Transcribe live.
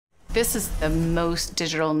This is the most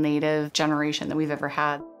digital native generation that we've ever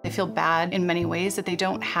had. I feel bad in many ways that they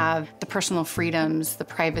don't have the personal freedoms, the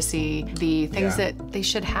privacy, the things that they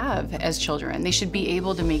should have as children. They should be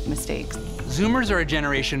able to make mistakes. Zoomers are a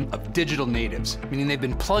generation of digital natives, meaning they've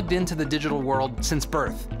been plugged into the digital world since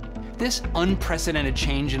birth. This unprecedented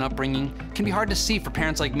change in upbringing can be hard to see for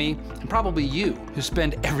parents like me, and probably you, who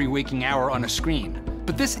spend every waking hour on a screen.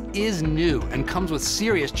 But this is new and comes with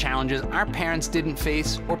serious challenges our parents didn't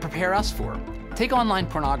face or prepare us for. Take online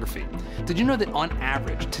pornography. Did you know that on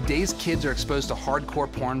average, today's kids are exposed to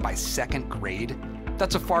hardcore porn by 2nd grade?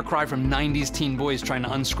 That's a far cry from 90s teen boys trying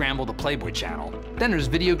to unscramble the Playboy channel. Then there's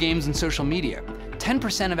video games and social media.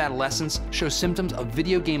 10% of adolescents show symptoms of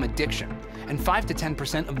video game addiction, and 5 to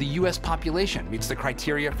 10% of the US population meets the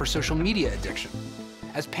criteria for social media addiction.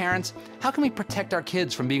 As parents, how can we protect our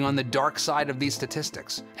kids from being on the dark side of these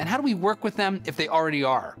statistics? And how do we work with them if they already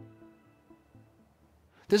are?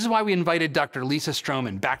 This is why we invited Dr. Lisa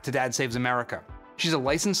Strohman back to Dad Saves America. She's a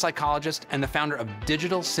licensed psychologist and the founder of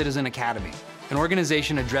Digital Citizen Academy, an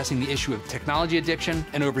organization addressing the issue of technology addiction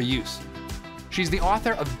and overuse. She's the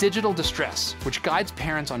author of Digital Distress, which guides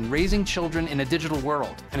parents on raising children in a digital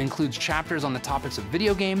world and includes chapters on the topics of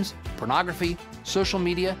video games, pornography, social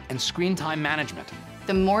media, and screen time management.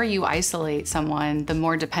 The more you isolate someone, the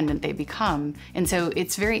more dependent they become. And so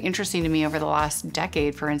it's very interesting to me over the last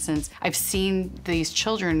decade, for instance, I've seen these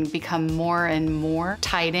children become more and more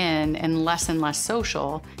tied in and less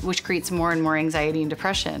social, which creates more and more anxiety and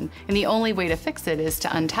depression. And the only way to fix it is to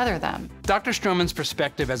untether them. Dr. Strohman's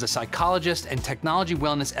perspective as a psychologist and technology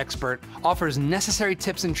wellness expert offers necessary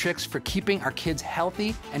tips and tricks for keeping our kids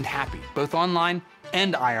healthy and happy, both online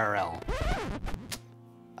and IRL.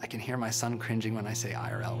 I can hear my son cringing when I say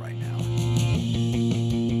IRL right now.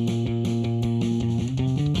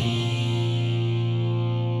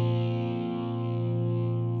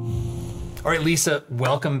 All right, Lisa,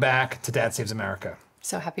 welcome back to Dad Saves America.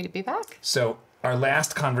 So happy to be back. So our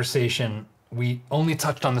last conversation, we only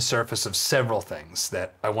touched on the surface of several things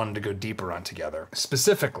that I wanted to go deeper on together.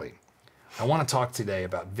 Specifically, I want to talk today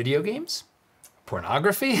about video games,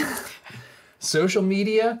 pornography, social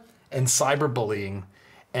media, and cyberbullying,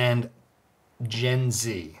 and Gen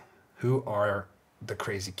Z, who are the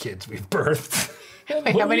crazy kids we've birthed.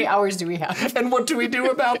 Wait, how many hours do we have? And what do we do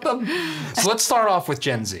about them? So let's start off with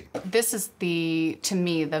Gen Z. This is to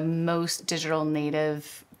me, the most digital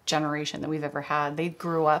native generation that we've ever had. They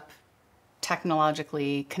grew up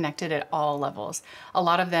technologically connected at all levels. A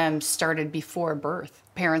lot of them started before birth.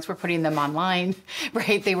 Parents were putting them online,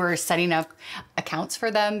 right? They were setting up accounts for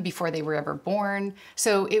them before they were ever born.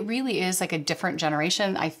 So it really is like a different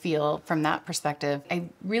generation, I feel, from that perspective. I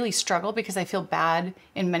really struggle because I feel bad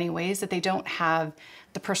in many ways that they don't have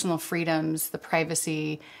the personal freedoms, the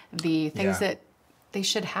privacy, the things that they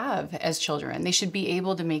should have as children. They should be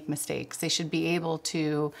able to make mistakes. They should be able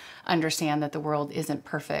to understand that the world isn't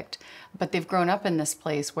perfect. But they've grown up in this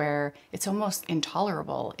place where it's almost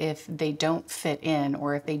intolerable if they don't fit in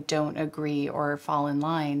or if they don't agree or fall in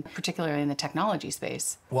line, particularly in the technology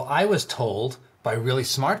space. Well, I was told by really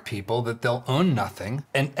smart people that they'll own nothing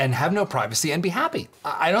and have no privacy and be happy.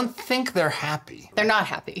 I don't think they're happy. They're not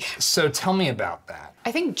happy. So tell me about that.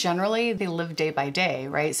 I think generally they live day by day,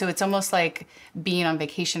 right? So it's almost like being on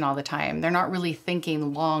vacation all the time. They're not really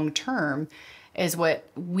thinking long term is what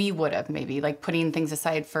we would have maybe, like putting things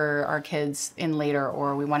aside for our kids in later,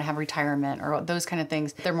 or we want to have retirement or those kind of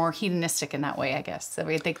things. They're more hedonistic in that way, I guess. So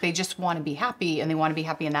I think they just want to be happy and they want to be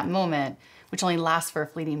happy in that moment, which only lasts for a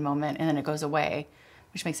fleeting moment and then it goes away,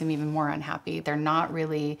 which makes them even more unhappy. They're not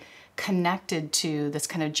really connected to this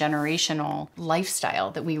kind of generational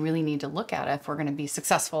lifestyle that we really need to look at if we're going to be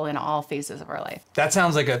successful in all phases of our life. That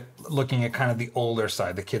sounds like looking at kind of the older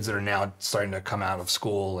side, the kids that are now starting to come out of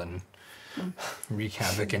school and wreak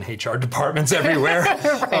havoc in HR departments everywhere.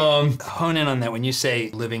 Right. Hone in on that. When you say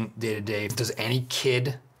living day to day, does any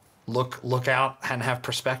kid look out and have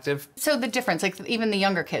perspective? So the difference, like even the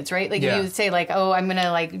younger kids, right? Like you say like, oh, I'm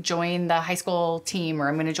gonna like join the high school team, or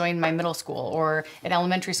I'm gonna join my middle school, or at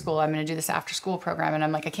elementary school, I'm gonna do this after school program. And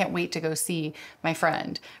I'm like, I can't wait to go see my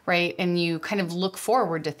friend, right? And you kind of look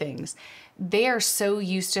forward to things. They are so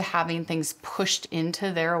used to having things pushed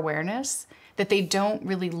into their awareness that they don't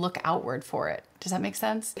really look outward for it. Does that make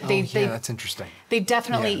sense? That's interesting. They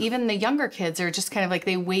definitely, even the younger kids are just kind of like,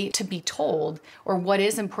 they wait to be told, or what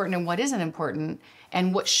is important and what isn't important,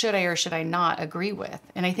 and what should I or should I not agree with.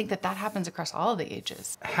 And I think that happens across all of the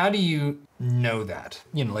ages. How do you know that?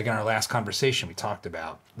 You know, like in our last conversation, we talked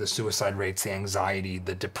about the suicide rates, the anxiety,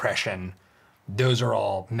 the depression. Those are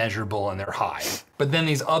all measurable and they're high. But then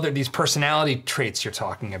these personality traits you're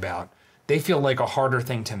talking about, they feel like a harder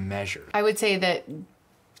thing to measure. I would say that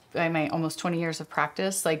by my almost 20 years of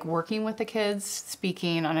practice, like working with the kids,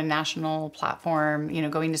 speaking on a national platform, you know,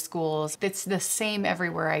 going to schools, it's the same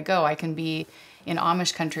everywhere I go. I can be in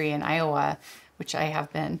Amish country in Iowa, which I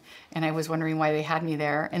have been, and I was wondering why they had me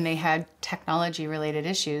there, and they had technology related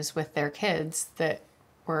issues with their kids that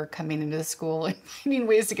were coming into the school and finding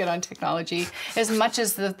ways to get on technology as much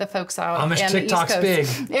as the folks out Amish and the East TikTok's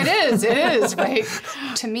Coast. big. It is, right?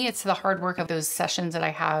 To me, it's the hard work of those sessions that I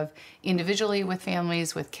have individually with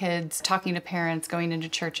families, with kids, talking to parents, going into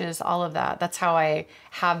churches, all of that. That's how I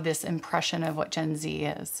have this impression of what Gen Z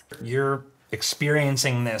is. You're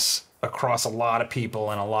experiencing this across a lot of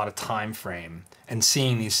people in a lot of time frame and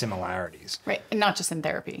seeing these similarities. Right, and not just in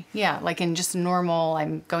therapy. Yeah, like in just normal,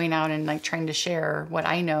 I'm going out and like trying to share what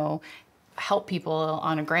I know, help people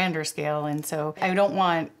on a grander scale. And so I don't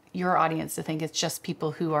want your audience to think it's just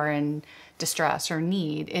people who are in distress or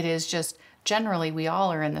need. It is just generally we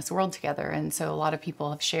all are in this world together. And so a lot of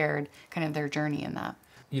people have shared kind of their journey in that.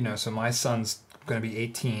 You know, so my son's going to be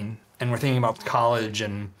 18 and we're thinking about college,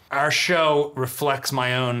 and our show reflects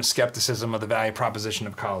my own skepticism of the value proposition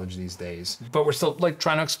of college these days. But we're still like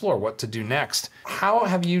trying to explore what to do next. How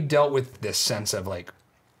have you dealt with this sense of like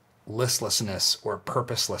listlessness or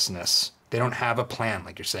purposelessness? They don't have a plan,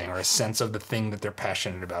 like you're saying, or a sense of the thing that they're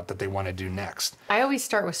passionate about that they want to do next. I always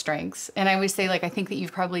start with strengths, and I always say, like, I think that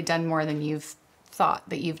you've probably done more than you've thought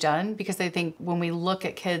that you've done, because I think when we look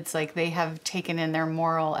at kids, like they have taken in their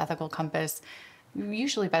moral, ethical compass,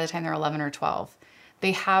 usually by the time they're 11 or 12.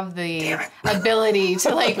 They have the ability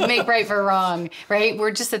to like make right for wrong, right?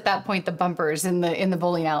 We're just at that point, the bumpers in the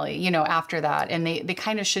bowling alley, you know, after that. And they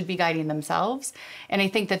kind of should be guiding themselves. And I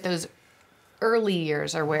think that those early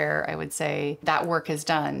years are where I would say that work is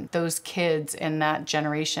done. Those kids in that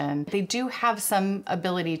generation, they do have some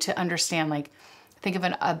ability to understand, like, think of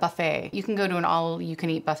a buffet. You can go to an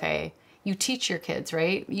all-you-can-eat buffet. You teach your kids,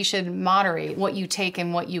 right? You should moderate what you take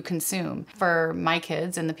and what you consume. For my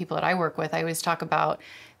kids and the people that I work with, I always talk about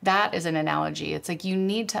that as an analogy. It's like you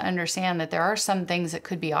need to understand that there are some things that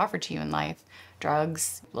could be offered to you in life,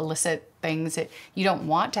 drugs, illicit things that you don't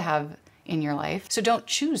want to have in your life. So don't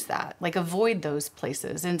choose that, like avoid those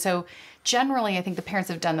places. And so generally, I think the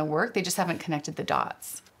parents have done the work, they just haven't connected the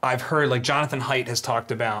dots. I've heard, like Jonathan Haidt has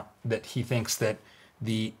talked about that he thinks that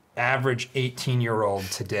the average 18-year-old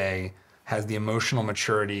today has the emotional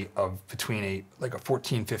maturity of between a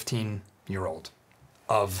 14, 15-year-old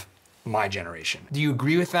of my generation. Do you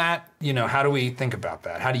agree with that? You know, how do we think about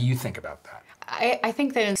that? How do you think about that? I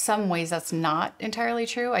think that in some ways that's not entirely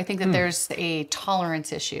true. I think that there's a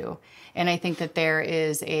tolerance issue, and I think that there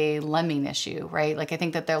is a lemming issue, right? Like I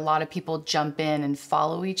think that there are a lot of people jump in and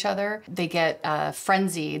follow each other. They get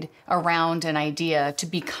frenzied around an idea to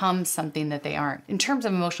become something that they aren't. In terms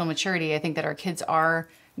of emotional maturity, I think that our kids are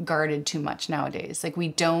guarded too much nowadays. Like we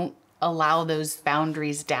don't allow those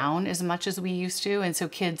boundaries down as much as we used to, and so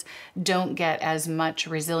kids don't get as much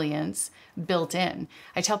resilience built in.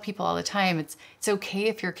 I tell people all the time, it's okay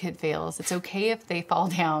if your kid fails. It's okay if they fall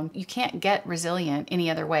down. You can't get resilient any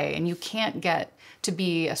other way, and you can't get to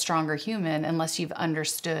be a stronger human unless you've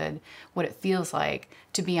understood what it feels like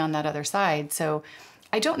to be on that other side. So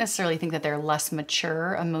I don't necessarily think that they're less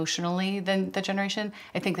mature emotionally than the generation.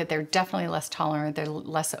 I think that they're definitely less tolerant, they're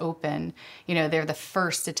less open. You know, they're the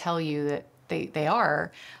first to tell you that they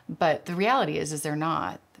are, but the reality is they're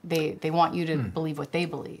not. They want you to believe what they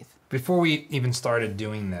believe. Before we even started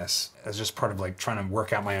doing this, as just part of like trying to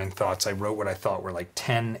work out my own thoughts, I wrote what I thought were like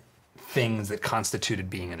 10 things that constituted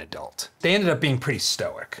being an adult. They ended up being pretty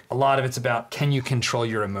stoic. A lot of it's about, can you control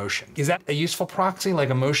your emotion? Is that a useful proxy, like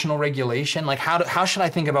emotional regulation? Like how should I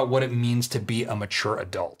think about what it means to be a mature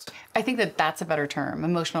adult? I think that that's a better term,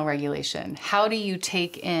 emotional regulation. How do you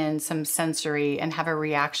take in some sensory and have a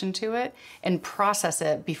reaction to it and process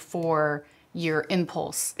it before your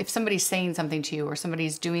impulse? If somebody's saying something to you or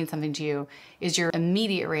somebody's doing something to you, is your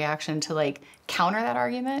immediate reaction to like counter that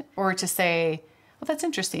argument or to say, well, that's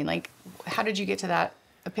interesting. Like, how did you get to that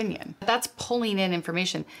opinion? That's pulling in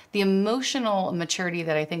information. The emotional maturity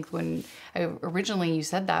that I think when originally you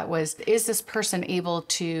said that was, is this person able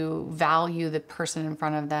to value the person in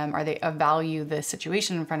front of them? Are they value the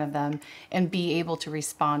situation in front of them and be able to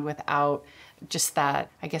respond without just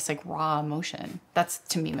that, I guess, like raw emotion? That's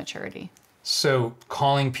to me maturity. So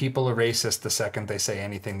calling people a racist the second they say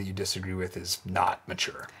anything that you disagree with is not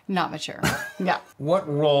mature. Not mature, yeah.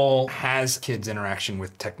 What role has kids' interaction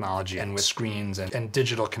with technology and with screens and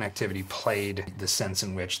digital connectivity played the sense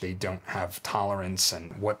in which they don't have tolerance,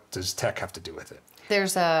 and what does tech have to do with it?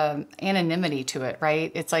 there's a anonymity to it,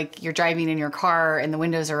 right? It's like you're driving in your car and the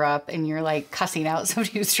windows are up and you're like cussing out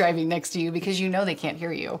somebody who's driving next to you because you know they can't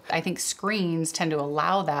hear you. I think screens tend to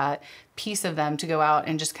allow that piece of them to go out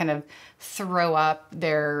and just kind of throw up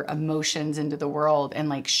their emotions into the world and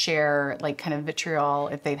like share like kind of vitriol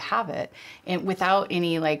if they have it, and without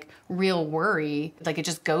any like real worry, like it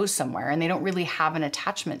just goes somewhere and they don't really have an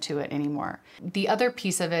attachment to it anymore. The other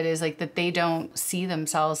piece of it is like that they don't see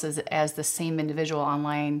themselves as the same individual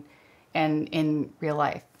online and in real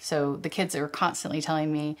life. So the kids are constantly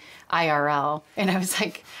telling me IRL, and I was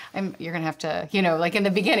like, you're gonna have to, you know, like in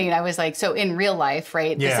the beginning I was like, so in real life,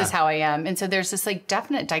 right, Yeah. this is how I am. And so there's this like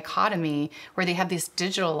definite dichotomy where they have this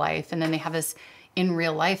digital life and then they have this in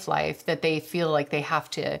real life that they feel like they have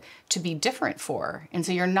to be different for. And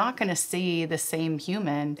so you're not going to see the same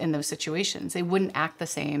human in those situations. They wouldn't act the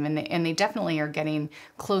same, and they definitely are getting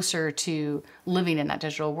closer to living in that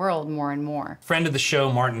digital world more and more. Friend of the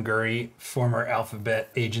show, Martin Gurry, former Alphabet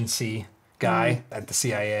agency guy at the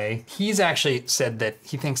CIA, he's actually said that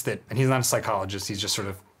he thinks that, and he's not a psychologist, he's just sort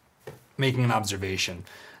of making an observation,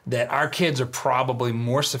 that our kids are probably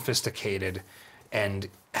more sophisticated and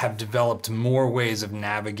have developed more ways of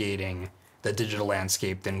navigating the digital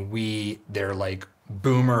landscape than their like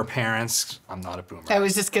boomer parents. I'm not a boomer. I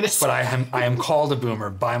was just gonna say. But I am called a boomer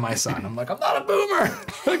by my son. I'm like, I'm not a boomer.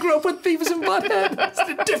 I grew up with Beavis and Butthead. It's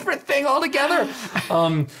a different thing altogether.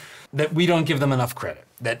 That we don't give them enough credit.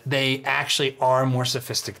 That they actually are more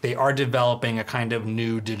sophisticated. They are developing a kind of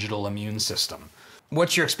new digital immune system.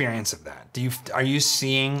 What's your experience of that? Are you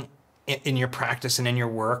seeing in your practice and in your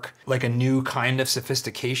work like a new kind of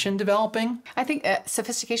sophistication developing? I think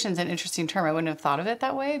sophistication is an interesting term. I wouldn't have thought of it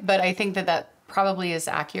that way, but I think that probably is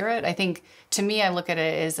accurate. I think, to me, I look at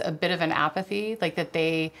it as a bit of an apathy, like that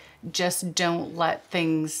they just don't let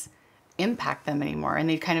things impact them anymore and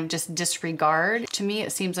they kind of just disregard. To me,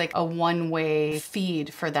 it seems like a one-way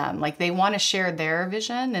feed for them. Like they want to share their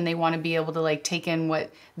vision and they want to be able to like take in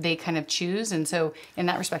what they kind of choose. And so in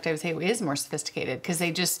that respect, I would say it is more sophisticated because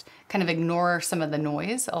they just kind of ignore some of the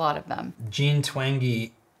noise, a lot of them. Jean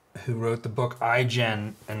Twenge, who wrote the book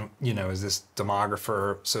iGen, and you know, is this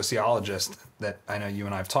demographer sociologist that I know you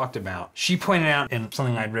and I have talked about. She pointed out in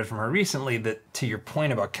something I'd read from her recently that, to your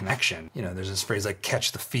point about connection, you know, there's this phrase like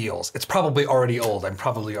catch the feels. It's probably already old. I'm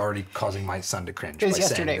probably already causing my son to cringe. It was by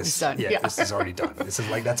yesterday. saying this. It was done. Yeah, Yeah. this is already done. This is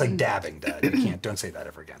like, that's like dabbing, Dad. Don't say that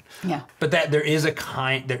ever again. Yeah. But that there is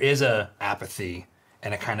a apathy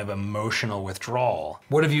and a kind of emotional withdrawal.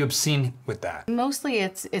 What have you seen with that? Mostly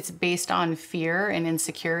it's based on fear and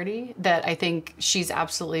insecurity that I think she's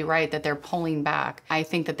absolutely right that they're pulling back. I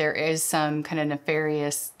think that there is some kind of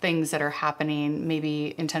nefarious things that are happening,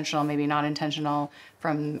 maybe intentional, maybe not intentional,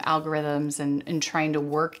 from algorithms and trying to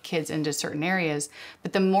work kids into certain areas.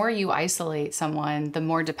 But the more you isolate someone, the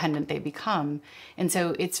more dependent they become. And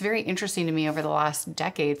so it's very interesting to me over the last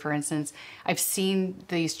decade, for instance, I've seen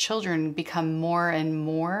these children become more and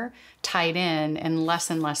more tied in and less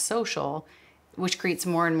social, which creates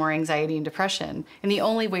more and more anxiety and depression. And the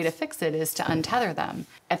only way to fix it is to untether them.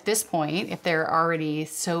 At this point, if they're already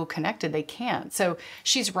so connected, they can't. So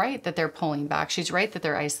she's right that they're pulling back. She's right that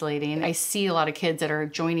they're isolating. I see a lot of kids that are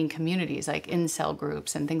joining communities like incel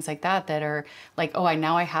groups and things like that that are like, oh,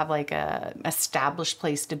 now I have like a established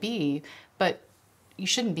place to be, but you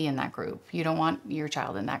shouldn't be in that group. You don't want your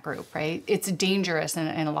child in that group, right? It's dangerous in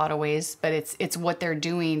a lot of ways, but it's what they're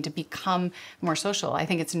doing to become more social. I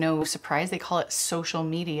think it's no surprise they call it social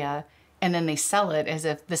media, and then they sell it as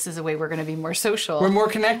if this is a way we're going to be more social. We're more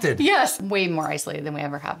connected. Yes, way more isolated than we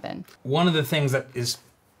ever have been. One of the things that is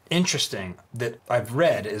interesting that I've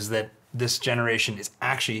read is that this generation is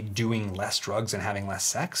actually doing less drugs and having less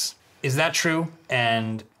sex. Is that true?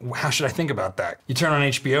 And how should I think about that? You turn on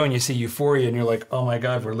HBO and you see Euphoria and you're like, oh my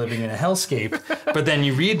God, we're living in a hellscape. But then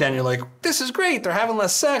you read that and you're like, this is great. They're having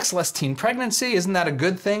less sex, less teen pregnancy. Isn't that a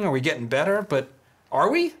good thing? Are we getting better? But are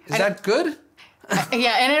we? Is that good?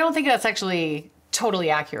 Yeah, and I don't think that's actually totally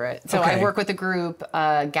accurate. So Okay. I work with a group,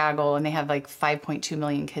 Gaggle, and they have like 5.2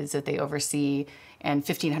 million kids that they oversee and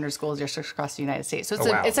 1,500 school districts across the United States. So it's,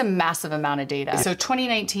 wow. it's a massive amount of data. So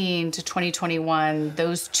 2019 to 2021,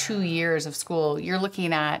 those 2 years of school, you're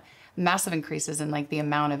looking at massive increases in like the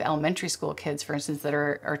amount of elementary school kids, for instance, that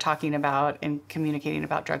are talking about and communicating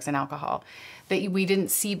about drugs and alcohol that we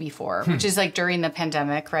didn't see before, which is like during the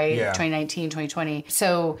pandemic, right? Yeah. 2019, 2020.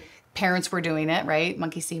 So parents were doing it, right?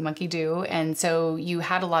 Monkey see, monkey do. And so you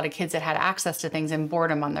had a lot of kids that had access to things and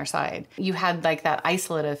boredom on their side. You had like that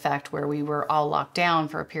isolate effect where we were all locked down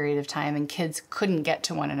for a period of time and kids couldn't get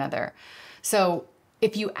to one another. So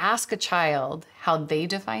if you ask a child how they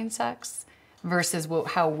define sex, versus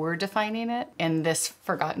how we're defining it in this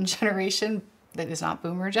forgotten generation that is not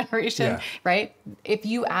boomer generation, right? If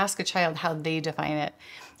you ask a child how they define it,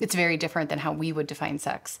 it's very different than how we would define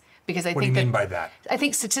sex. Because I What do you mean by that? I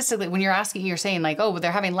think statistically, when you're asking, you're saying like, oh,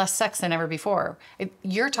 they're having less sex than ever before.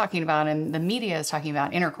 You're talking about, and the media is talking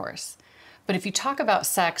about, intercourse. But if you talk about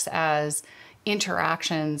sex as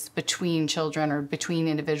interactions between children or between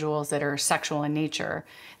individuals that are sexual in nature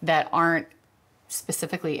that aren't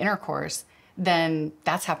specifically intercourse, then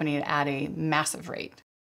that's happening at a massive rate.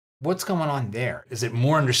 What's going on there? Is it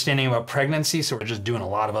more understanding about pregnancy, so we're just doing a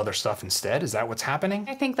lot of other stuff instead? Is that what's happening?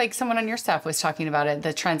 I think like someone on your staff was talking about it,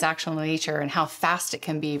 the transactional nature and how fast it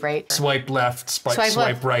can be, right? Swipe left,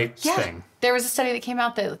 swipe right thing. There was a study that came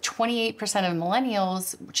out that 28% of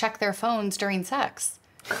millennials check their phones during sex.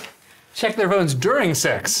 Check their phones during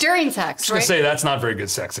sex. During sex, right? I was gonna say that's not very good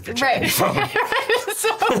sex if you're checking your phone.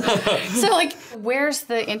 so like, where's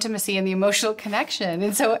the intimacy and the emotional connection?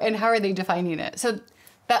 And how are they defining it? So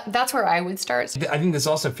that's where I would start. I think this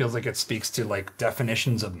also feels like it speaks to like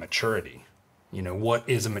definitions of maturity. You know, what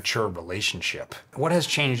is a mature relationship? What has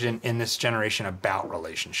changed in this generation about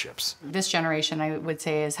relationships? This generation, I would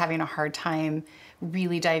say, is having a hard time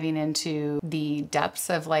really diving into the depths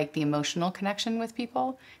of like the emotional connection with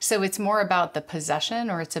people. So it's more about the possession,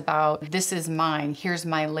 or it's about, this is mine, here's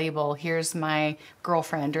my label, here's my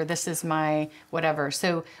girlfriend, or this is my whatever.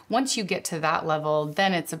 So once you get to that level,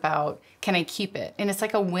 then it's about, can I keep it? And it's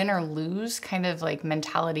like a win or lose kind of like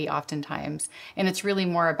mentality oftentimes. And it's really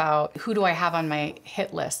more about, who do I have on my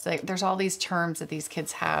hit list? Like, there's all these terms that these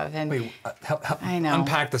kids have. And wait, I know.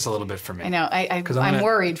 Unpack this a little bit for me. I know. I'm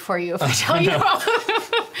worried for you if I tell you.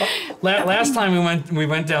 Last time we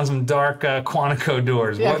went down some dark Quantico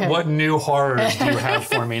doors. Okay. What new horrors do you have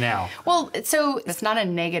for me now? Well, so it's not a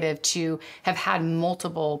negative to have had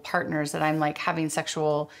multiple partners that I'm like having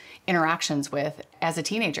sexual interactions with as a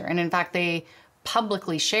teenager. And in fact, they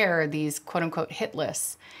publicly share these quote unquote hit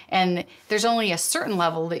lists. And there's only a certain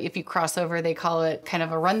level that if you cross over, they call it kind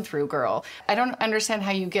of a run through girl. I don't understand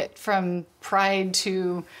how you get from pride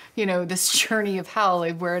to, you know, this journey of hell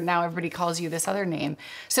where now everybody calls you this other name.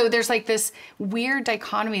 So there's like this weird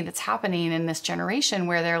dichotomy that's happening in this generation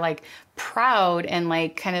where they're like proud and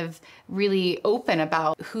like kind of really open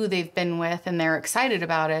about who they've been with and they're excited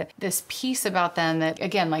about it. This piece about them that,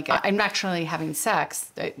 again, like I'm actually having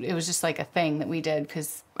sex. It was just like a thing that we did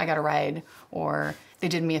because I got a ride or they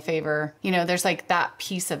did me a favor. You know, there's like that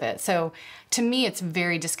piece of it. So to me, it's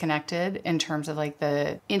very disconnected in terms of like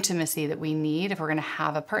the intimacy that we need if we're going to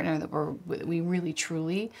have a partner that we really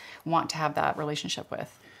truly want to have that relationship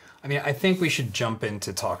with. I mean, I think we should jump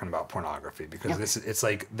into talking about pornography because it's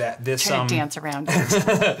like that. Try to dance around it.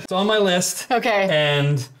 It's on my list. Okay.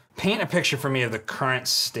 And paint a picture for me of the current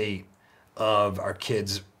state of our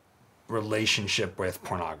kids' relationship with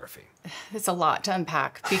pornography. It's a lot to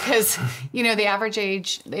unpack because, you know, the average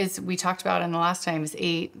age is, we talked about in the last time, is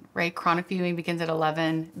 8, right? Chronic viewing begins at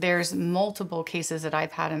 11. There's multiple cases that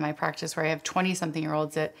I've had in my practice where I have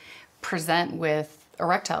 20-something-year-olds that present with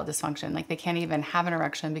erectile dysfunction. Like they can't even have an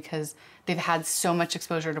erection because they've had so much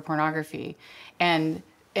exposure to pornography. And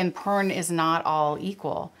porn is not all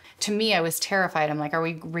equal. To me, I was terrified. I'm like, are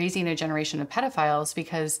we raising a generation of pedophiles?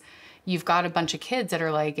 Because you've got a bunch of kids that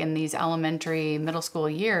are like in these elementary, middle school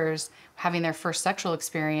years having their first sexual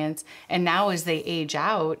experience. And now as they age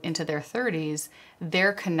out into their 30s,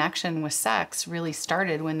 their connection with sex really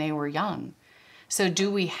started when they were young. So do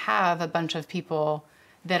we have a bunch of people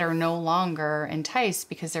that are no longer enticed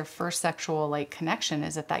because their first sexual like connection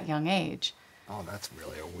is at that young age? Oh, that's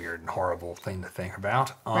really a weird and horrible thing to think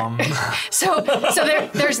about. Right. So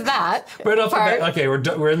there's that. Right off the bat, okay,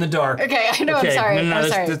 we're in the dark. Okay, I know. Okay. I'm sorry. No,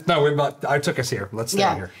 I'm sorry. I took us here. Let's stay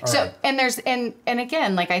here. All right. And there's and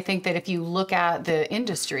again, like I think that if you look at the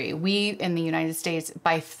industry, we in the United States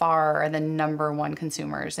by far are the #1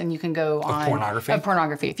 consumers. And you can go on pornography. Of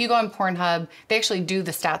pornography. If you go on Pornhub, they actually do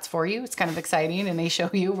the stats for you. It's kind of exciting, and they show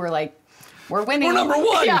you we're winning. We're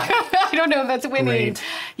 #1. Yeah. I don't know if that's winning. Great.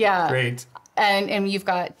 Yeah. Great. And you've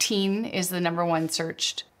got teen is the #1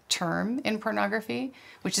 searched term in pornography,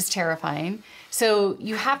 which is terrifying. So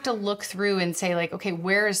you have to look through and say like, okay,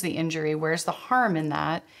 where is the injury? Where's the harm in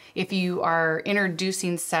that? If you are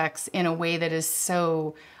introducing sex in a way that is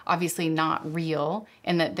so obviously not real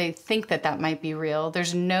and that they think that that might be real,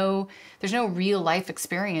 there's no real life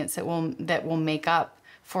experience that will make up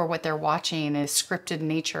for what they're watching, is scripted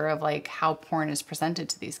nature of like how porn is presented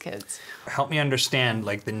to these kids. Help me understand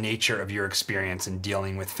like the nature of your experience in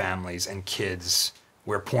dealing with families and kids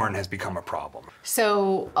where porn has become a problem?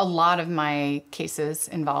 So a lot of my cases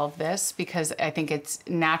involve this because I think it's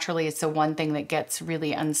the one thing that gets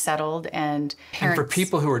really unsettled, and parents... And for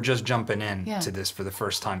people who are just jumping in to this for the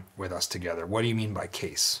first time with us together, what do you mean by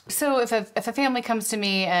case? So if a family comes to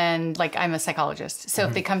me, and like I'm a psychologist, so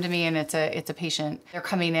if they come to me and it's a patient, they're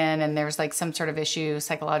coming in and there's like some sort of issue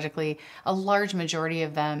psychologically, a large majority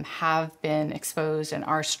of them have been exposed and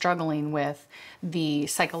are struggling with the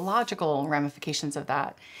psychological ramifications of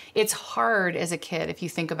that. It's hard as a kid if you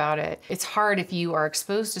think about it. It's hard if you are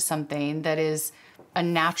exposed to something that is a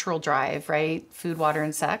natural drive, right? Food, water,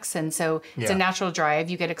 and sex. And so it's a natural drive.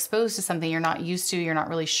 You get exposed to something you're not used to, you're not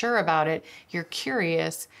really sure about it, you're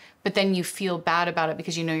curious, but then you feel bad about it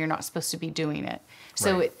because you know you're not supposed to be doing it.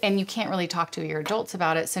 So, and you can't really talk to your adults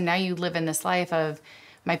about it. So now you live in this life of,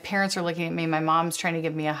 my parents are looking at me, my mom's trying to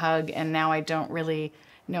give me a hug, and now I don't really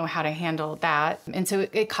know how to handle that. And so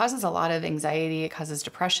it causes a lot of anxiety, it causes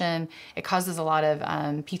depression, it causes a lot of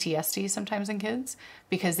PTSD sometimes in kids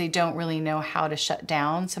because they don't really know how to shut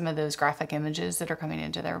down some of those graphic images that are coming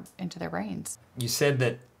into their brains. You said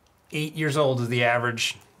that 8 years old is the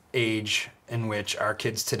average age in which our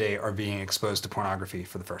kids today are being exposed to pornography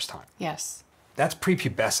for the first time. Yes. That's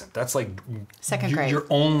prepubescent. That's like second grade. You're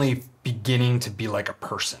only beginning to be like a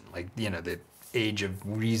person. Like, you know, the age of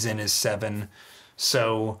reason is 7.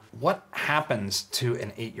 So what happens to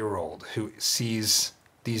an 8-year-old who sees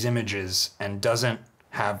these images and doesn't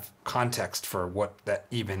have context for what that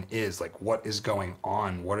even is? Like, what is going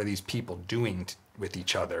on? What are these people doing with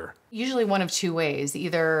each other? Usually one of two ways.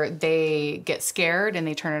 Either they get scared and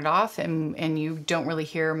they turn it off, and you don't really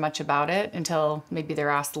hear much about it until maybe they're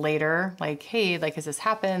asked later, like, hey, like, has this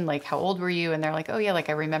happened? Like, how old were you? And they're like, oh yeah, like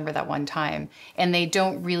I remember that one time. And they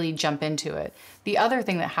don't really jump into it. The other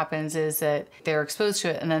thing that happens is that they're exposed to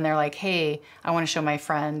it and then they're like, hey, I want to show my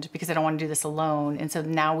friend because I don't want to do this alone. And so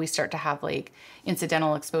now we start to have like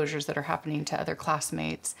incidental exposures that are happening to other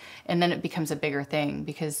classmates. And then it becomes a bigger thing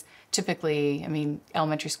because typically, I mean,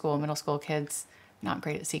 elementary school, middle school kids, not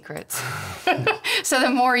great at secrets. So the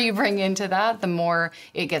more you bring into that, the more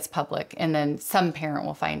it gets public. And then some parent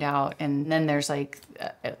will find out. And then there's like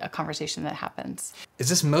a conversation that happens. Is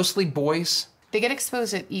this mostly boys? They get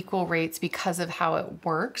exposed at equal rates because of how it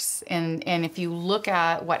works. And if you look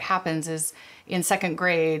at what happens is in second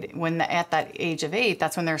grade, at that age of 8,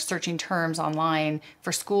 that's when they're searching terms online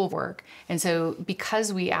for schoolwork. And so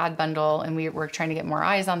because we ad bundle and we're trying to get more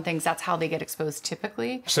eyes on things, that's how they get exposed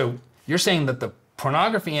typically. So you're saying that the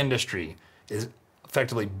pornography industry is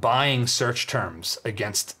effectively buying search terms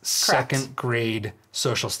against second grade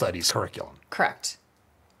social studies curriculum. Correct.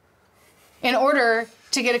 In order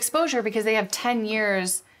to get exposure because they have 10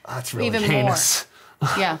 years, that's really even heinous.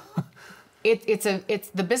 More. Yeah. It's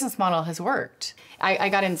the business model has worked. I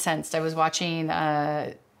got incensed. I was watching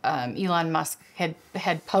Elon Musk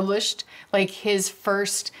had published like his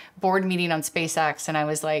first board meeting on SpaceX, and I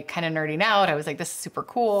was like kind of nerding out. I was like, this is super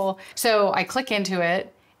cool. So I click into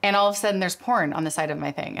it, and all of a sudden there's porn on the side of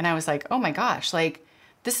my thing, and I was like, oh my gosh, like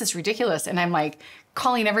this is ridiculous. And I'm like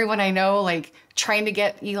calling everyone I know, like trying to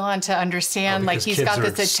get Elon to understand, like he's got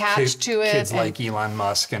this attached to it. Kids like Elon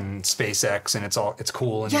Musk and SpaceX, and it's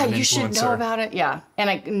cool. And yeah, you should know about it. Yeah,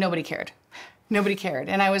 and nobody cared. Nobody cared.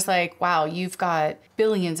 And I was like, wow, you've got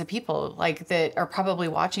billions of people like that are probably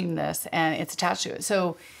watching this and it's attached to it.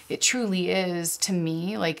 So it truly is, to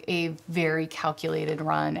me, like a very calculated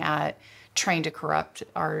run at trying to corrupt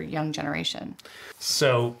our young generation.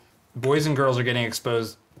 So boys and girls are getting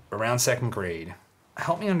exposed around second grade.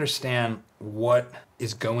 Help me understand what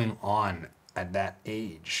is going on at that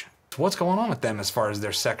age. What's going on with them as far as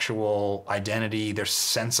their sexual identity, their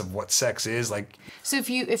sense of what sex is like? So if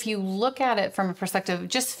you look at it from a perspective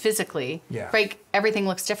just physically, right, everything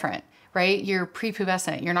looks different, right? You're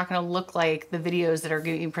prepubescent. You're not going to look like the videos that are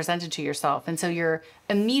being presented to yourself. And so you're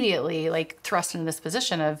immediately like thrust into this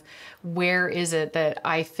position of where is it that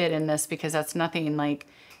I fit in this, because that's nothing like,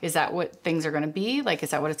 is that what things are going to be? Like,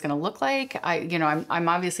 is that what it's going to look like? I'm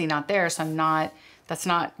obviously not there, so that's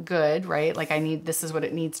not good, right? Like this is what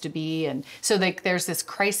it needs to be. And so like there's this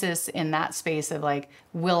crisis in that space of like,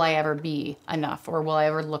 will I ever be enough? Or will I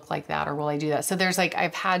ever look like that? Or will I do that? So there's like,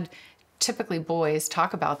 I've had typically boys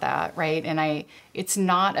talk about that, right? And it's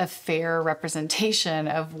not a fair representation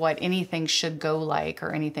of what anything should go like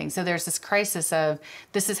or anything. So there's this crisis of,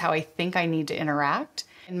 this is how I think I need to interact.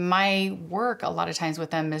 And my work a lot of times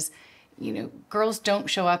with them is, girls don't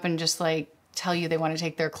show up and just like tell you they want to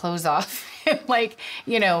take their clothes off and like,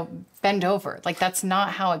 bend over. Like that's not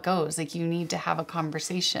how it goes. Like you need to have a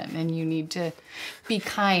conversation and you need to be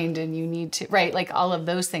kind and you need to, right? Like all of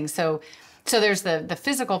those things. So So there's the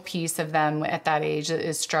physical piece of them at that age that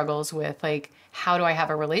is struggles with, like, how do I have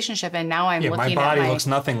a relationship? And now I'm looking at my body looks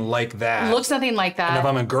nothing like that. Looks nothing like that. And if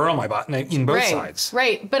I'm a girl, my body, in both sides.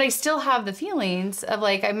 Right. But I still have the feelings of,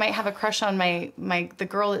 like, I might have a crush on the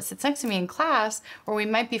girl that sits next to me in class, or we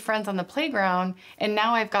might be friends on the playground. And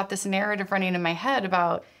now I've got this narrative running in my head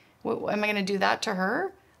about, am I going to do that to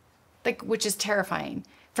her? Like, which is terrifying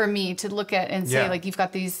for me to look at and say, like, you've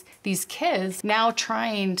got these kids now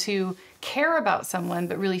trying to care about someone,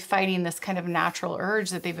 but really fighting this kind of natural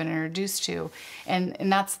urge that they've been introduced to. And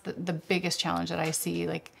that's the biggest challenge that I see,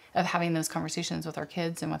 like, of having those conversations with our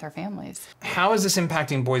kids and with our families. How is this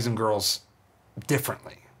impacting boys and girls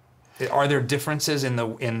differently? Are there differences in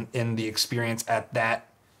the experience at that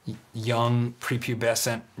young,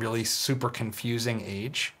 prepubescent, really super confusing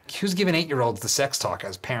age? Who's giving 8-year-olds the sex talk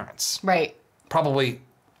as parents? Right. Probably,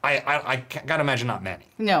 I gotta imagine not many.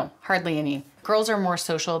 No, hardly any. Girls are more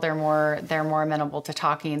social. They're more amenable to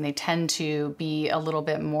talking. They tend to be a little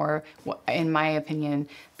bit more, in my opinion,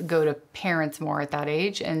 go to parents more at that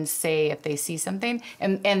age and say if they see something.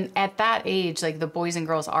 And at that age, like, the boys and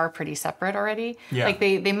girls are pretty separate already. Yeah. Like,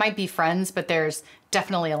 they might be friends, but there's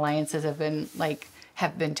definitely alliances have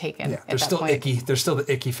been taken. Yeah, there's still icky. There's still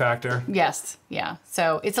the icky factor. Yes, yeah.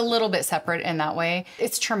 So it's a little bit separate in that way.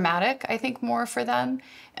 It's traumatic, I think, more for them.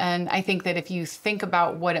 And I think that if you think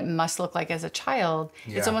about what it must look like as a child,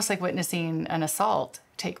 it's almost like witnessing an assault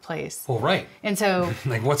take place. Well, right. And so,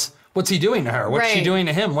 like, what's he doing to her? What's she doing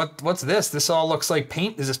to him? What's this? This all looks like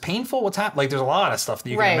pain. Is this painful? What's happening? Like, there's a lot of stuff that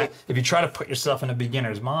you can imagine if you try to put yourself in a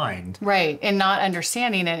beginner's mind. Right, and not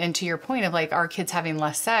understanding it. And to your point of, like, our kids having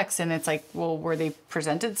less sex, and it's like, well, were they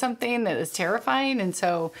presented something that is terrifying? And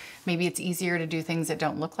so maybe it's easier to do things that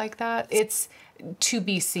don't look like that. It's to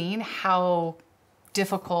be seen how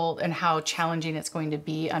difficult and how challenging it's going to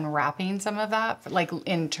be unwrapping some of that, like,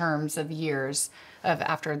 in terms of years of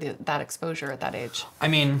after that exposure at that age. I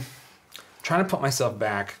mean, trying to put myself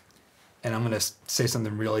back, and I'm going to say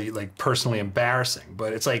something really, like, personally embarrassing,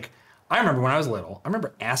 but it's like, I remember when I was little, I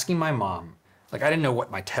remember asking my mom, like, I didn't know what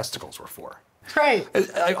my testicles were for. Right.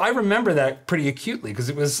 I remember that pretty acutely because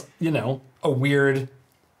it was, a weird,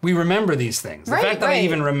 we remember these things. The fact that I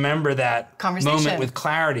even remember that moment with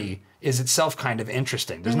clarity is itself kind of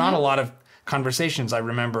interesting. There's not a lot of conversations I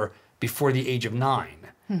remember before the age of 9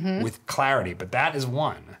 with clarity, but that is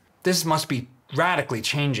one. This must be radically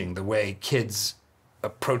changing the way kids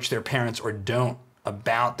approach their parents or don't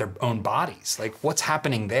about their own bodies. Like, what's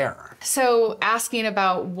happening there? So asking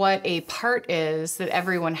about what a part is that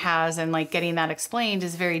everyone has and, like, getting that explained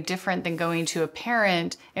is very different than going to a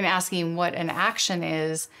parent and asking what an action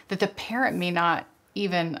is that the parent may not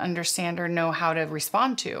even understand or know how to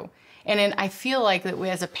respond to. And then I feel like that we,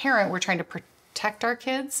 as a parent, we're trying to protect our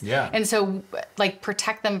kids. Yeah. And so, like,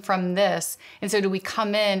 protect them from this. And so do we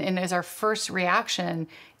come in and as our first reaction,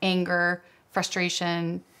 anger,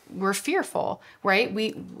 frustration, we're fearful, right?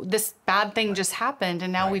 This bad thing just happened,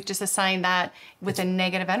 and now we've just assigned that with a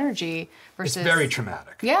negative energy versus... It's very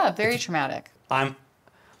traumatic. Yeah, very traumatic.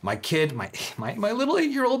 My kid, my little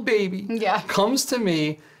 8-year-old baby comes to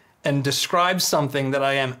me and describes something that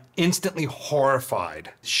I am instantly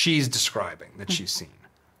horrified she's describing, that she's seen.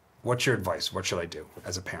 What's your advice? What should I do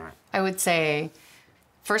as a parent? I would say,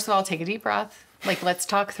 first of all, take a deep breath. Like, let's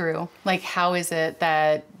talk through, like, how is it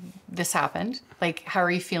that this happened? Like, how are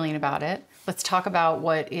you feeling about it? Let's talk about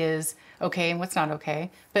what is okay and what's not okay,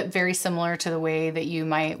 but very similar to the way that you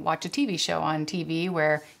might watch a TV show on TV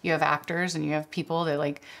where you have actors and you have people that,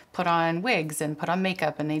 like, put on wigs and put on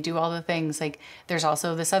makeup and they do all the things. Like, there's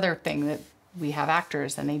also this other thing that we have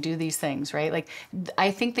actors and they do these things, right? Like,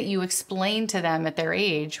 I think that you explain to them at their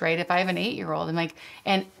age, right? If I have an 8-year-old, I'm like,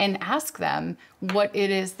 and ask them what it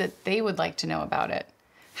is that they would like to know about it.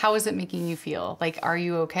 How is it making you feel? Like, are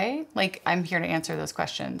you okay? Like, I'm here to answer those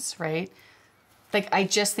questions, right? Like, I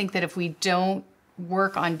just think that if we don't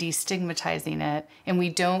work on destigmatizing it and we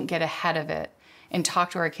don't get ahead of it and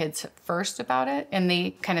talk to our kids first about it and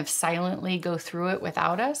they kind of silently go through it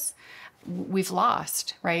without us, we've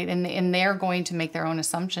lost, right? And they're going to make their own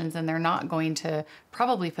assumptions and they're not going to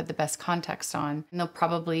probably put the best context on. And they'll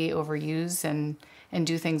probably overuse and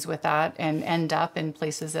do things with that and end up in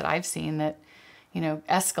places that I've seen that,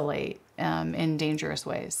 escalate in dangerous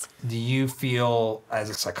ways. Do you feel, as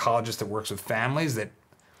a psychologist that works with families, that,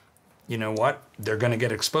 they're going to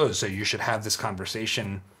get exposed, so you should have this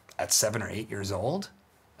conversation at 7 or 8 years old?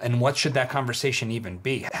 And what should that conversation even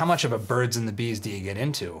be? How much of a birds and the bees do you get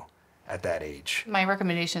into at that age? My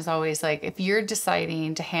recommendation is always, like, if you're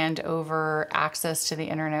deciding to hand over access to the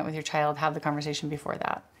internet with your child, have the conversation before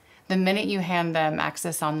that. The minute you hand them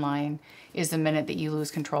access online is the minute that you lose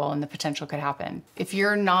control and the potential could happen. If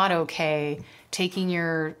you're not okay taking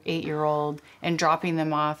your 8-year-old and dropping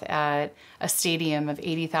them off at a stadium of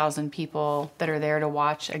 80,000 people that are there to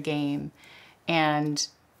watch a game and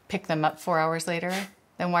pick them up 4 hours later,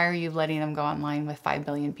 then why are you letting them go online with 5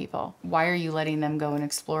 billion people? Why are you letting them go and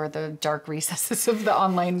explore the dark recesses of the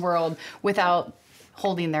online world without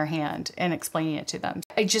holding their hand and explaining it to them?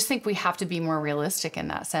 I just think we have to be more realistic in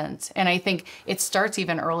that sense. And I think it starts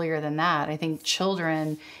even earlier than that. I think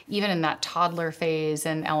children, even in that toddler phase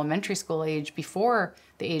and elementary school age before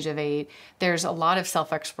the age of 8, there's a lot of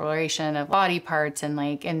self-exploration of body parts and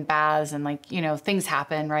like in baths and like, you know, things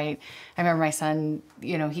happen, right? I remember my son,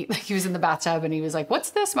 you know, he was in the bathtub and he was like,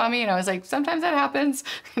 "What's this, mommy?" And I was like, "Sometimes that happens."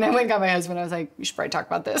 And I went and got my husband. I was like, "You should probably talk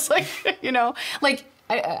about this." Like, you know, like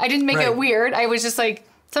I didn't make it weird. I was just like,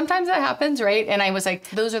 sometimes that happens, right? And I was like,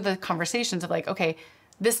 those are the conversations of like, okay,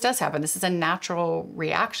 this does happen. This is a natural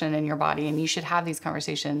reaction in your body and you should have these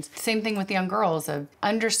conversations. Same thing with young girls of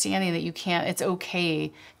understanding that you can't, it's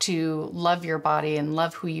okay to love your body and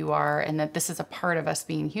love who you are and that this is a part of us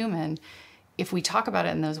being human. If we talk about it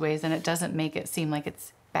in those ways, then it doesn't make it seem like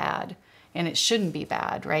it's bad. And it shouldn't be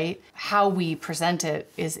bad, right? How we present it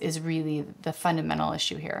is really the fundamental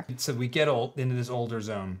issue here. So we get into this older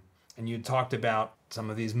zone, and you talked about some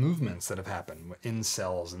of these movements that have happened in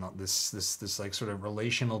cells and this like sort of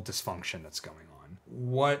relational dysfunction that's going on.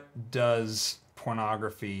 What does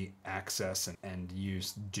pornography access and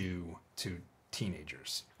use do to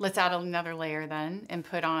teenagers? Let's add another layer then and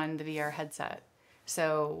put on the VR headset.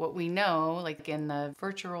 So what we know, like in the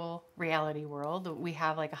virtual reality world, we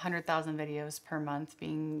have like 100,000 videos per month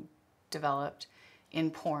being developed in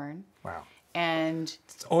porn. Wow. And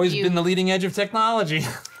it's always been the leading edge of technology.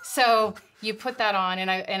 So you put that on, and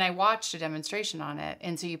I watched a demonstration on it.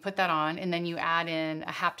 And so you put that on, and then you add in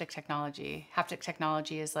a haptic technology. Haptic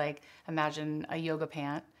technology is like, imagine a yoga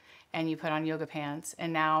pant, and you put on yoga pants.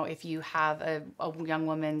 And now if you have a young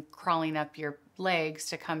woman crawling up your legs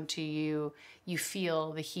to come to you, you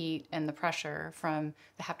feel the heat and the pressure from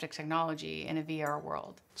the haptic technology in a VR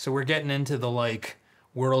world. So we're getting into the like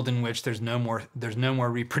world in which there's no more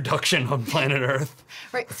reproduction on planet Earth.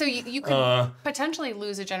 Right. So you could potentially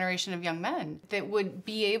lose a generation of young men that would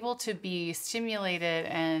be able to be stimulated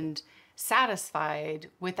and satisfied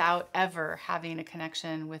without ever having a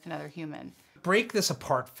connection with another human. Break this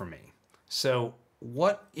apart for me. So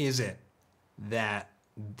what is it that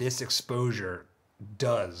this exposure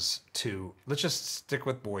does to, let's just stick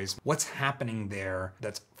with boys, what's happening there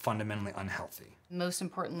that's fundamentally unhealthy? Most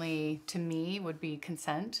importantly to me would be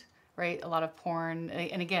consent, right? A lot of porn,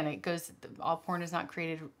 and again, it goes, all porn is not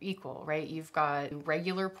created equal, right? You've got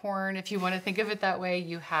regular porn, if you want to think of it that way.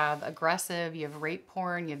 You have aggressive, you have rape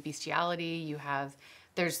porn, you have bestiality, you have,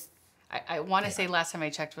 I want to say last time I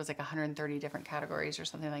checked was like 130 different categories or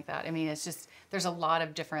something like that. I mean, it's just, there's a lot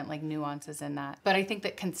of different like nuances in that. But I think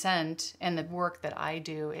that consent and the work that I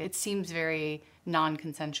do, it seems very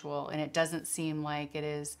non-consensual, and it doesn't seem like it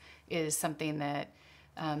is something that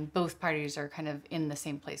both parties are kind of in the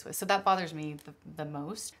same place with. So that bothers me the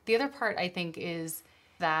most. The other part I think is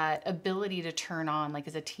that ability to turn on, like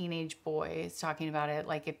as a teenage boy is talking about it,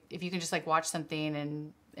 like if you can just like watch something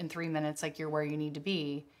and in 3 minutes, like you're where you need to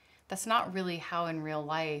be, that's not really how in real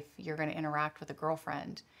life you're going to interact with a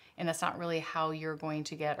girlfriend. And that's not really how you're going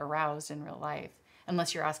to get aroused in real life,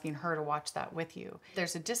 unless you're asking her to watch that with you.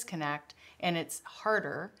 There's a disconnect, and it's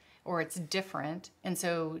harder or it's different. And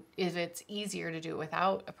so if it's easier to do it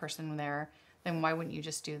without a person there, then why wouldn't you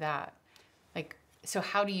just do that? Like, so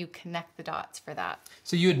how do you connect the dots for that?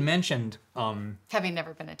 So you had mentioned having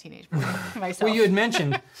never been a teenage boy myself. Well, you had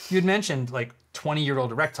mentioned like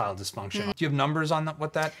 20-year-old erectile dysfunction. Do you have numbers on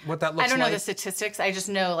what that looks like? I don't know the statistics. I just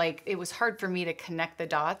know like it was hard for me to connect the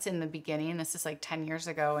dots in the beginning. This is like 10 years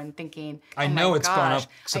ago, and thinking, I know it's gone up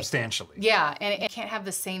substantially. Yeah, and it can't have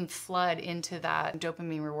the same flood into that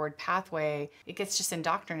dopamine reward pathway. It gets just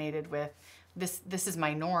indoctrinated with this is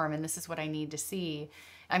my norm and this is what I need to see.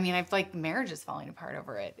 I mean, I've like marriages falling apart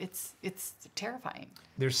over it. It's terrifying.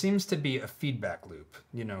 There seems to be a feedback loop.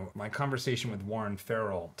 You know, my conversation with Warren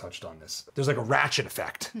Farrell touched on this. There's like a ratchet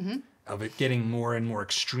effect of it getting more and more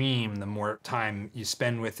extreme the more time you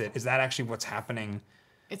spend with it. Is that actually what's happening?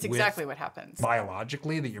 It's exactly what happens.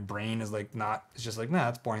 Biologically, that your brain is like it's just like, nah,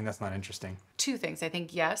 that's boring, that's not interesting. Two things. I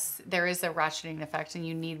think, yes, there is a ratcheting effect and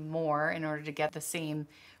you need more in order to get the same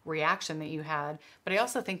reaction that you had. But I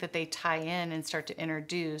also think that they tie in and start to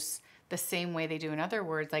introduce the same way they do in other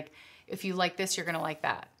words. Like, if you like this, you're going to like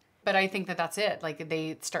that. But I think that that's it. Like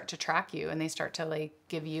they start to track you and they start to like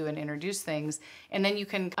give you and introduce things. And then you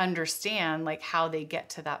can understand like how they get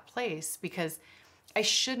to that place, because I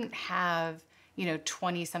shouldn't have,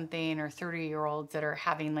 20 something or 30-year-olds that are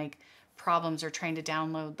having like problems or trying to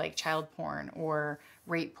download like child porn or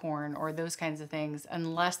rape porn or those kinds of things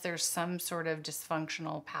unless there's some sort of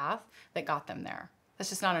dysfunctional path that got them there. That's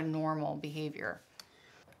just not a normal behavior.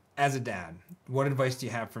 As a dad, what advice do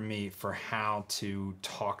you have for me for how to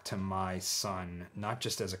talk to my son, not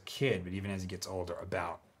just as a kid, but even as he gets older,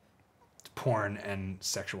 about porn and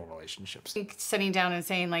sexual relationships? Sitting down and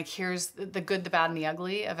saying like, here's the good, the bad, and the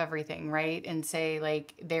ugly of everything, right? And say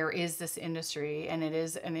like, there is this industry, and it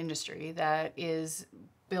is an industry that is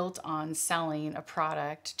built on selling a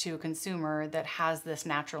product to a consumer that has this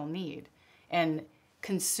natural need, and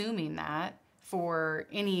consuming that for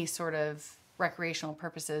any sort of recreational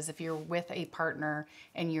purposes, if you're with a partner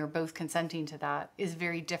and you're both consenting to that, is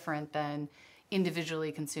very different than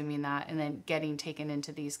individually consuming that and then getting taken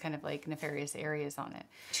into these kind of like nefarious areas on it.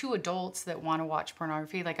 Two adults that want to watch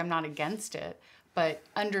pornography, like I'm not against it, but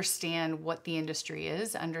understand what the industry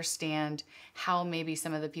is, understand how maybe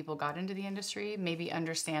some of the people got into the industry, maybe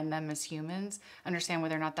understand them as humans, understand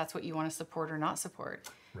whether or not that's what you want to support or not support.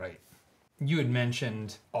 Right. You had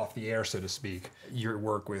mentioned off the air, so to speak, your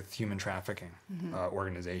work with human trafficking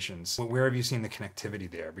organizations. Where have you seen the connectivity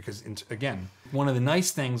there? Because, again, one of the nice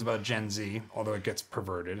things about Gen Z, although it gets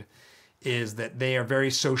perverted, is that they are very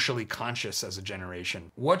socially conscious as a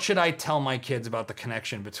generation. What should I tell my kids about the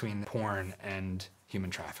connection between porn and human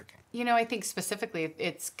trafficking? I think specifically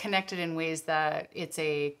it's connected in ways that it's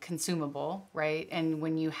a consumable, right? And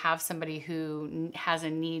when you have somebody who has a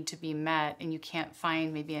need to be met and you can't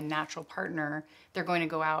find maybe a natural partner, they're going to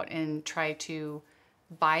go out and try to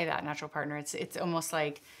buy that natural partner. It's almost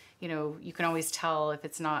like, you can always tell if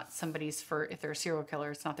it's not somebody's first, if they're a serial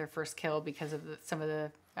killer, it's not their first kill because of some of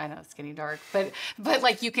the, I know it's getting dark, but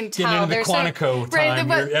like you can tell. Get into the Quantico time,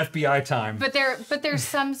 your FBI time. But there's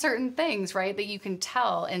some certain things, right, that you can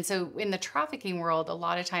tell. And so in the trafficking world, a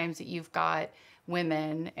lot of times you've got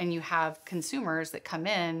women and you have consumers that come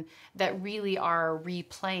in that really are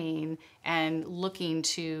replaying and looking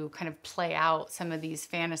to kind of play out some of these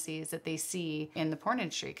fantasies that they see in the porn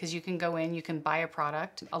industry. Because you can go in, you can buy a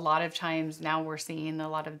product. A lot of times now we're seeing a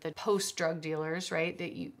lot of the post-drug dealers, right,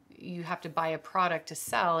 that you have to buy a product to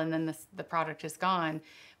sell, and then the product is gone,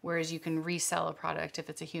 whereas you can resell a product if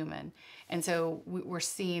it's a human. And so we're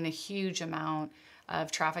seeing a huge amount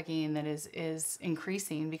of trafficking that is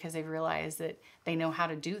increasing because they've realized that they know how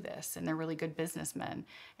to do this, and they're really good businessmen,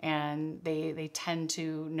 and they tend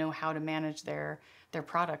to know how to manage their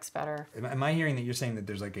products better. Am I hearing that you're saying that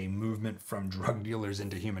there's like a movement from drug dealers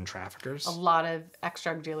into human traffickers? A lot of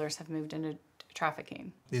ex-drug dealers have moved into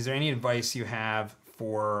trafficking. Is there any advice you have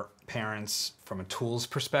for parents from a tools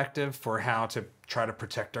perspective for how to try to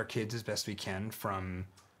protect our kids as best we can from,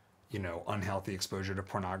 unhealthy exposure to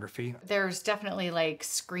pornography? There's definitely like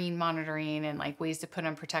screen monitoring and like ways to put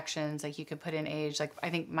on protections. Like you could put in age. Like I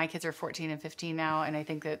think my kids are 14 and 15 now, and I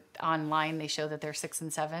think that online they show that they're 6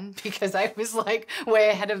 and 7 because I was like way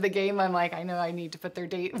ahead of the game. I'm like, I know I need to put their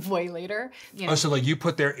date way later. Oh, so like you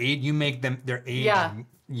put their age, you make them their age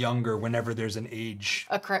younger whenever there's an age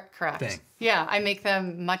correct thing. Yeah, I make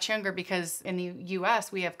them much younger because in the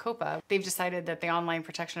US we have COPA. They've decided that the online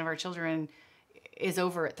protection of our children is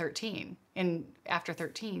over at 13, and after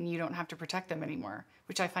 13 you don't have to protect them anymore,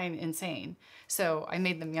 which I find insane. So I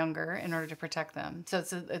made them younger in order to protect them. So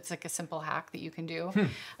it's like a simple hack that you can do.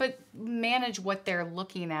 But manage what they're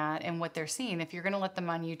looking at and what they're seeing. If you're going to let them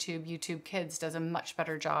on YouTube Kids does a much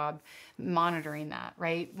better job monitoring that,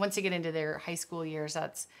 right? Once they get into their high school years,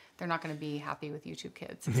 they're not going to be happy with YouTube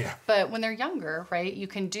Kids. Yeah. But when they're younger, right, you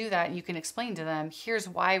can do that. You can explain to them, here's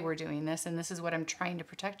why we're doing this, and this is what I'm trying to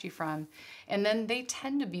protect you from. And then they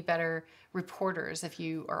tend to be better reporters if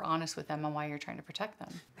you are honest with them on why you're trying to protect them.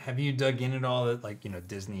 Have you dug in at all that, like,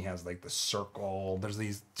 Disney has like the Circle, there's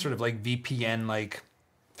these sort of like VPN like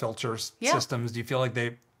filters systems. Do you feel like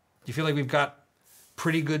we've got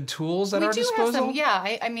pretty good tools at our disposal? Have some,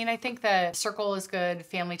 yeah. I mean, I think that Circle is good.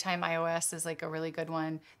 Family Time iOS is like a really good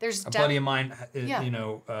one. There's a buddy of mine,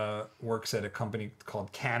 works at a company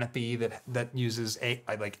called Canopy that uses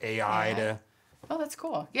AI to. Oh, that's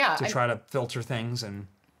cool. Yeah. To try to filter things and.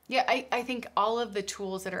 Yeah, I think all of the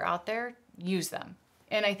tools that are out there, use them.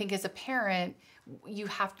 And I think as a parent, you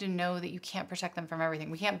have to know that you can't protect them from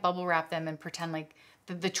everything. We can't bubble wrap them and pretend like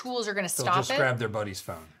the tools are going to stop it. They'll just grab their buddy's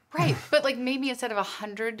phone. Right. But like maybe instead of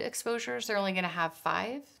 100 exposures, they're only going to have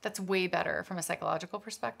 5. That's way better from a psychological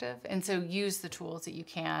perspective. And so use the tools that you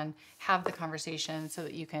can, have the conversation so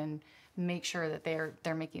that you can make sure that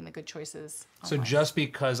they're making the good choices So online. just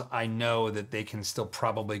because I know that they can still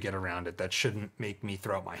probably get around it, that shouldn't make me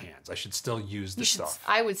throw up my hands. I should still use the stuff.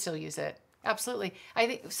 I would still use it. Absolutely. I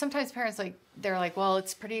think sometimes parents they're like, well,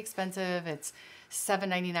 it's pretty expensive. It's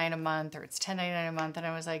 $7.99 a month or it's $10.99 a month. And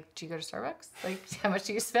I was like, do you go to Starbucks? Like, how much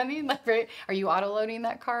are you spending? Like, right? Are you auto loading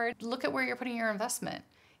that card? Look at where you're putting your investment.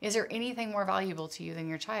 Is there anything more valuable to you than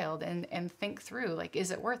your child? And think through, like,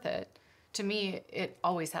 is it worth it? To me, it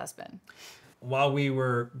always has been. While we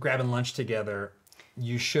were grabbing lunch together,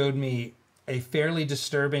 you showed me a fairly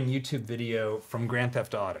disturbing YouTube video from Grand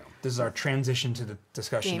Theft Auto. This is our transition to the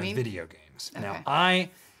discussion Gaming? of video games. Okay. Now, I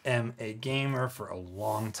am a gamer for a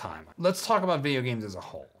long time. Let's talk about video games as a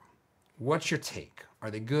whole. What's your take? Are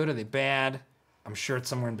they good? Are they bad? I'm sure it's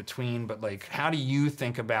somewhere in between, but like, how do you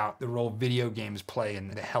think about the role video games play in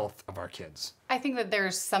the health of our kids? I think that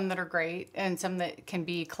there's some that are great and some that can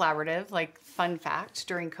be collaborative. Like, fun fact,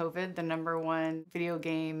 during COVID, the #1 video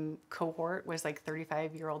game cohort was like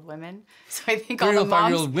 35-year-old women. So I think all the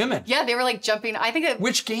moms... 35-year-old women? Yeah, they were like jumping. I think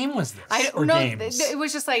Which game was this? I don't or know. games? It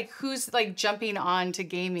was just like who's like jumping on to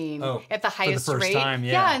gaming at the highest first rate. time,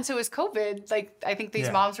 yeah. And so it was COVID. Like, I think these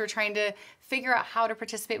Yeah. moms were trying to figure out how to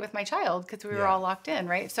participate with my child because we were all locked in,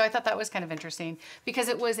 right? So I thought that was kind of interesting because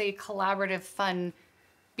it was a collaborative, fun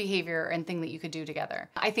behavior and thing that you could do together.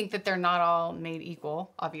 I think that they're not all made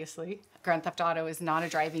equal, obviously. Grand Theft Auto is not a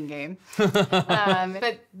driving game.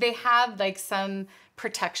 But they have like some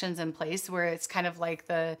protections in place where it's kind of like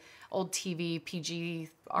the old TV PG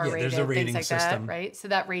R-rated, there's a rating things like system. that, right? So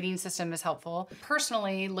that rating system is helpful.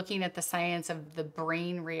 Personally, looking at the science of the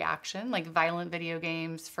brain reaction, like violent video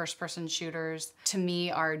games, first-person shooters, to me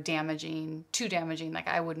are damaging, too damaging. Like,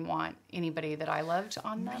 I wouldn't want anybody that I loved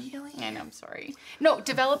on them. Really? And I'm sorry. No,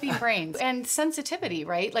 developing brains and sensitivity,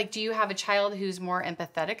 right? Like, do you have a child who's more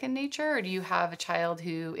empathetic in nature, or do you have a child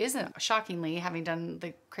who isn't? Shockingly, having done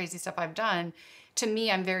the crazy stuff I've done, to me,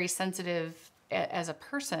 I'm very sensitive as a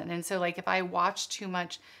person. And so like if I watch too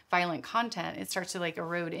much violent content, it starts to like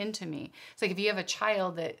erode into me. So like if you have a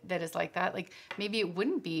child that is like that, like maybe it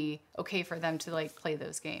wouldn't be okay for them to like play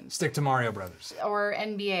those games. Stick to Mario Brothers. Or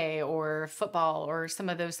NBA or football or some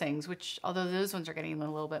of those things, which although those ones are getting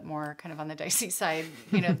a little bit more kind of on the dicey side,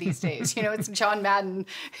 these days. It's John Madden,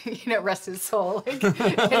 rest his soul. Like,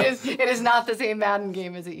 it is not the same Madden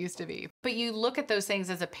game as it used to be. But you look at those things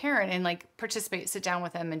as a parent and like participate, sit down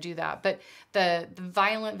with them and do that. But the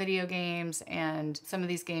violent video games and some of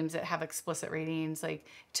these games that have explicit ratings, like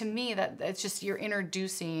to me that's just you're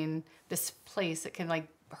introducing this place that can like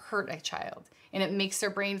hurt a child and it makes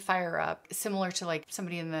their brain fire up, similar to like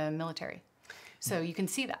somebody in the military. So you can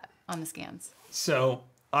see that on the scans. So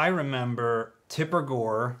I remember Tipper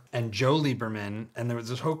Gore and Joe Lieberman, and there was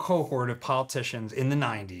this whole cohort of politicians in the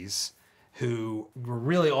 90s who were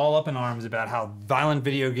really all up in arms about how violent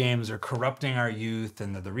video games are corrupting our youth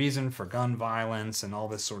and the reason for gun violence and all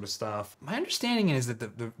this sort of stuff. My understanding is that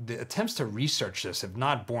the attempts to research this have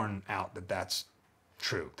not borne out that that's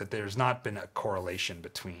true, that there's not been a correlation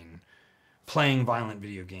between playing violent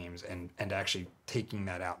video games and actually taking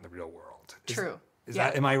that out in the real world. True.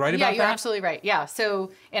 Am I right about that? Yeah, you're absolutely right. Yeah.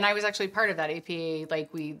 So, and I was actually part of that APA.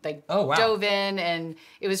 Like we Oh, wow. dove in, and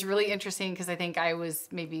it was really interesting because I think I was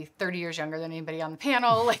maybe 30 years younger than anybody on the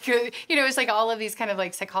panel. Like, it's like all of these kind of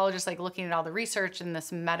like psychologists like looking at all the research and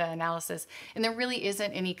this meta-analysis, and there really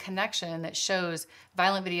isn't any connection that shows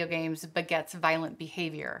violent video games begets violent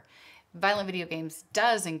behavior. Violent video games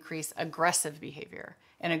does increase aggressive behavior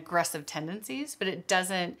and aggressive tendencies, but it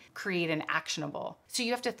doesn't create an actionable. So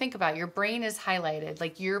you have to think about it. Your brain is highlighted,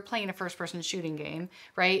 like you're playing a first-person shooting game,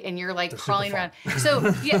 right? And you're like crawling around.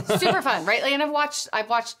 So yeah, super fun, right? Like, and I've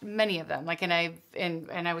watched many of them, like, and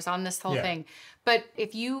I was on this whole thing. But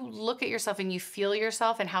if you look at yourself and you feel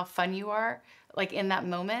yourself and how fun you are, like in that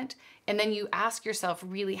moment, and then you ask yourself,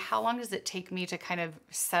 really, how long does it take me to kind of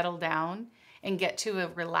settle down and get to a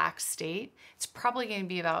relaxed state? It's probably going to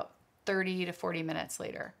be about 30 to 40 minutes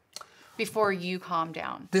later before you calm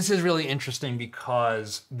down. This is really interesting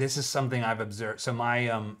because this is something I've observed. So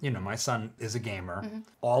my, my son is a gamer. Mm-hmm.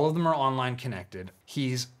 All of them are online connected.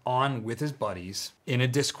 He's on with his buddies in a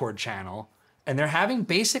Discord channel, and they're having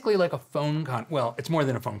basically like a phone well, it's more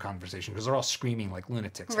than a phone conversation because they're all screaming like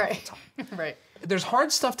lunatics all the time. Right. There's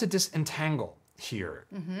hard stuff to disentangle here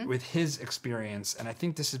with his experience, and I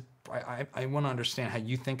think this is, I want to understand how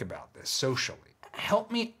you think about this socially.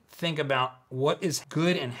 Help me think about what is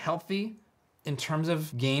good and healthy in terms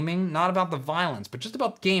of gaming, not about the violence, but just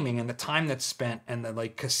about gaming and the time that's spent and the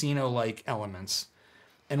like casino-like elements,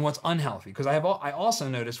 and what's unhealthy. Because I also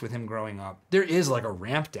noticed with him growing up, there is like a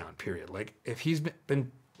ramp down period. Like if he's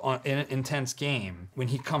been in an intense game, when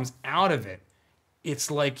he comes out of it,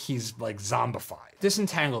 it's like he's like zombified.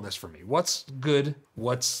 Disentangle this for me. What's good?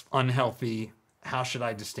 What's unhealthy? How should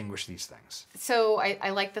I distinguish these things? So I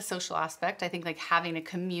like the social aspect. I think like having a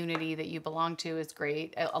community that you belong to is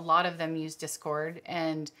great. A lot of them use Discord,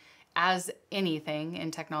 and as anything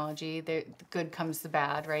in technology, the good comes the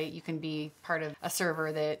bad, right? You can be part of a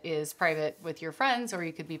server that is private with your friends, or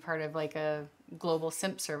you could be part of like a global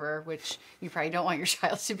simp server, which you probably don't want your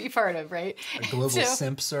child to be part of, right? A global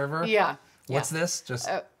simp server? Yeah. What's this? Just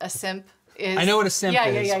a simp is... I know what a simp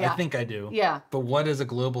is. Yeah. I think I do. Yeah. But what is a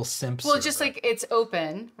global simp Well, server? just like it's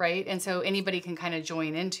open, right? And so anybody can kind of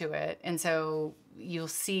join into it. And so you'll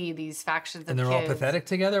see these factions of And they're all kids. Pathetic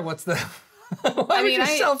together? What's the...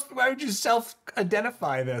 Why would you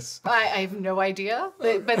self-identify this? I have no idea,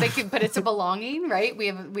 but it's a belonging, right? We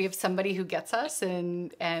have somebody who gets us,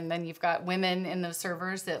 and then you've got women in those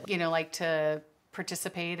servers that like to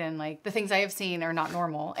participate, and like the things I have seen are not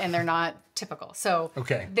normal and they're not typical. So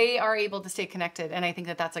they are able to stay connected, and I think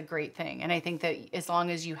that that's a great thing. And I think that as long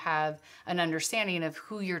as you have an understanding of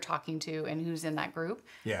who you're talking to and who's in that group,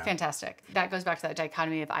 fantastic. That goes back to that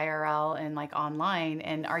dichotomy of IRL and like online,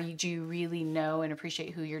 and do you really know and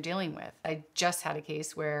appreciate who you're dealing with? I just had a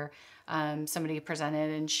case where somebody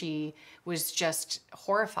presented, and she was just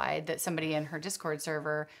horrified that somebody in her Discord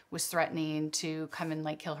server was threatening to come and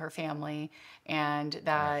like kill her family, and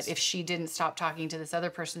that if she didn't stop talking to this other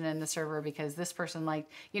person in the server because this person and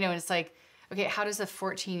it's like, okay, how does a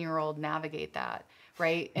 14-year-old navigate that?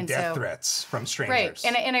 Right. And death threats from strangers.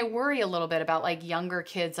 Right. And I worry a little bit about like younger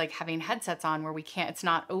kids, like having headsets on where it's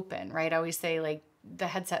not open. Right. I always say like the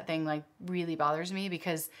headset thing like really bothers me,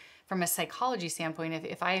 because from a psychology standpoint,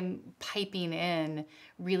 if I'm piping in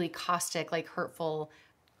really caustic, like hurtful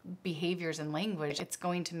behaviors and language, it's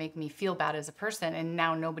going to make me feel bad as a person, and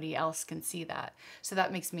now nobody else can see that. So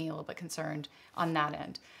that makes me a little bit concerned on that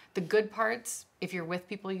end. The good parts, if you're with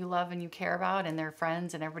people you love and you care about and they're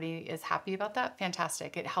friends and everybody is happy about that,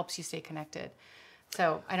 fantastic. It helps you stay connected.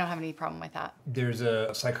 So I don't have any problem with that. There's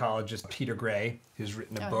a psychologist, Peter Gray, who's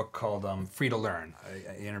written a book called Free to Learn.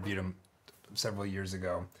 I interviewed him several years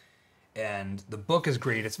ago. And the book is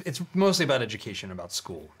great. It's mostly about education, about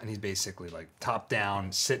school. And he's basically like top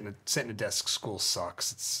down, sit in a desk, school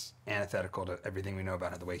sucks. It's antithetical to everything we know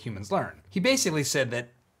about the way humans learn. He basically said that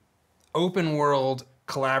open world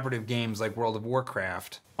collaborative games like World of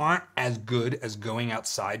Warcraft aren't as good as going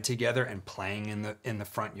outside together and playing in the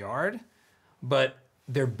front yard, but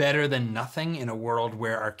they're better than nothing in a world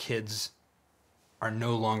where our kids are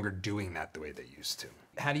no longer doing that the way they used to.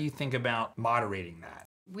 How do you think about moderating that?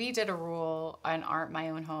 We did a rule in my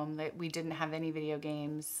own home that we didn't have any video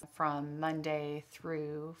games from Monday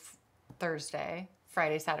through Thursday.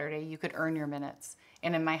 Friday, Saturday, you could earn your minutes.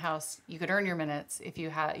 And in my house, you could earn your minutes if you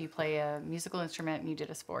play a musical instrument and you did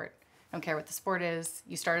a sport. I don't care what the sport is.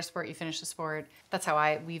 You start a sport, you finish a sport. That's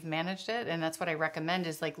how we've managed it. And that's what I recommend,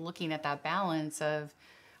 is like looking at that balance of,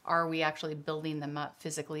 are we actually building them up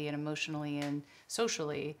physically and emotionally and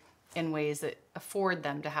socially in ways that afford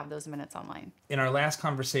them to have those minutes online. In our last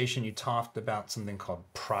conversation, you talked about something called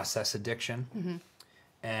process addiction. Mm-hmm.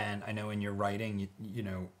 And I know in your writing,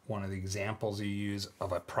 one of the examples you use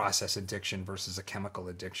of a process addiction versus a chemical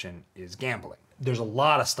addiction is gambling. There's a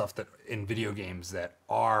lot of stuff that in video games that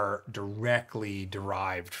are directly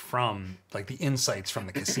derived from like the insights from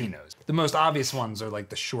the casinos. The most obvious ones are like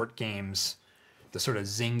the short games, the sort of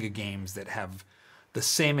Zynga games that have the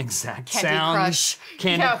same exact sounds.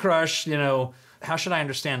 Candy Crush, how should I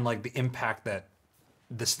understand like the impact that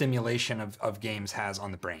the stimulation of games has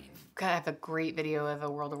on the brain? I have a great video of a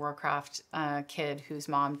World of Warcraft kid whose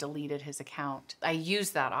mom deleted his account. I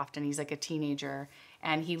use that often. He's like a teenager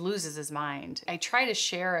and he loses his mind. I try to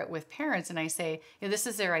share it with parents and I say, this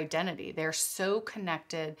is their identity. They're so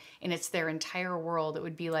connected and it's their entire world. It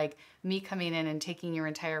would be like me coming in and taking your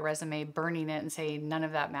entire resume, burning it and saying, none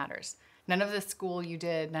of that matters. None of the school you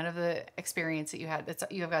did, none of the experience that you had,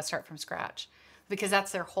 you have got to start from scratch, because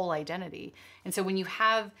that's their whole identity. And so when you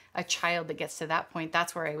have a child that gets to that point,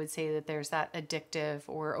 that's where I would say that there's that addictive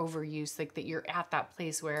or overuse, like that you're at that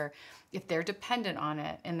place where if they're dependent on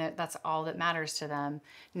it and that's all that matters to them,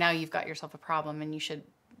 now you've got yourself a problem and you should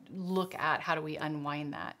look at how do we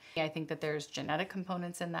unwind that. I think that there's genetic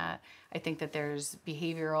components in that. I think that there's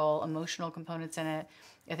behavioral, emotional components in it.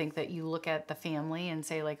 I think that you look at the family and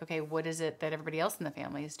say like, okay, what is it that everybody else in the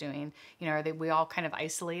family is doing? Are we all kind of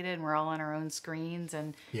isolated and we're all on our own screens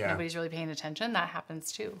and nobody's really paying attention? That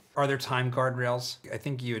happens too. Are there time guardrails? I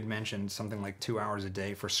think you had mentioned something like 2 hours a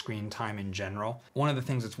day for screen time in general. One of the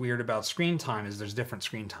things that's weird about screen time is there's different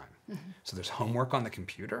screen time. Mm-hmm. So there's homework on the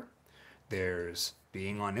computer. There's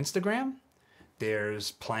being on Instagram.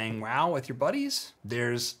 There's playing WoW with your buddies.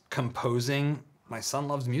 There's composing. My son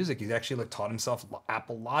loves music. He's actually like taught himself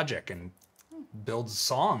Apple Logic and builds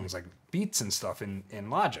songs, like beats and stuff in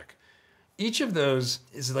Logic. Each of those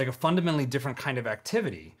is like a fundamentally different kind of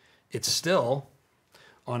activity. It's still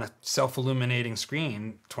on a self-illuminating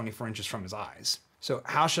screen 24 inches from his eyes. So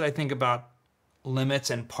how should I think about limits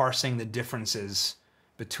and parsing the differences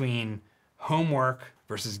between homework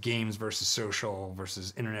versus games versus social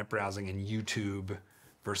versus internet browsing and YouTube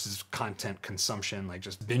versus content consumption, like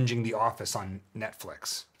just binging The Office on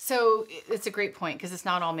Netflix? So it's a great point because it's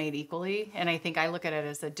not all made equally. And I think I look at it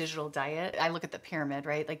as a digital diet. I look at the pyramid,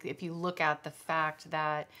 right? Like if you look at the fact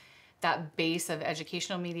that that base of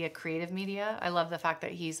educational media, creative media, I love the fact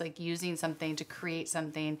that he's like using something to create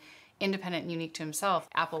something independent and unique to himself.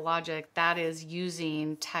 Apple Logic, that is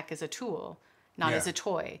using tech as a tool, not as a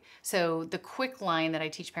toy. So the quick line that I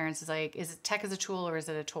teach parents is like, is it tech as a tool or is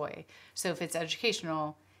it a toy? So if it's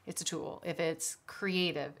educational, it's a tool. If it's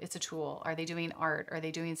creative, it's a tool. Are they doing art? Are they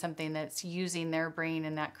doing something that's using their brain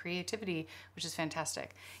and that creativity, which is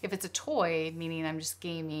fantastic. If it's a toy, meaning I'm just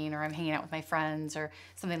gaming or I'm hanging out with my friends or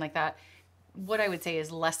something like that, what I would say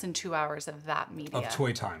is less than 2 hours of that media. Of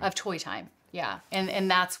toy time. Of toy time, yeah. And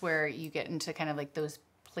that's where you get into kind of like those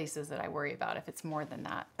places that I worry about if it's more than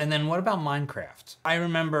that. And then what about Minecraft? I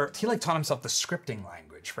remember he like taught himself the scripting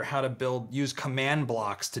language for how to use command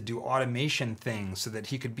blocks to do automation things so that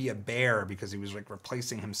he could be a bear because he was like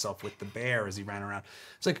replacing himself with the bear as he ran around.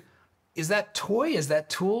 It's like, is that toy? Is that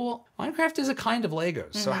tool? Minecraft is a kind of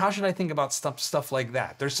Legos. So how should I think about stuff like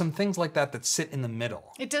that? There's some things like that that sit in the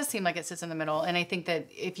middle. It does seem like it sits in the middle. And I think that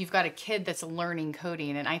if you've got a kid that's learning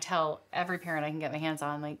coding, and I tell every parent I can get my hands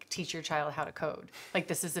on, like, teach your child how to code. Like,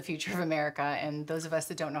 this is the future of America. And those of us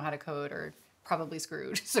that don't know how to code are probably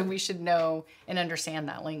screwed. So we should know and understand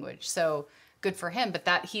that language. So good for him. But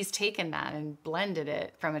that he's taken that and blended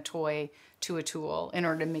it from a toy to a tool in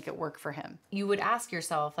order to make it work for him. You would ask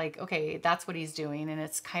yourself, like, okay, that's what he's doing, and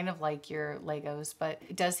it's kind of like your Legos,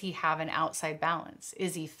 but does he have an outside balance?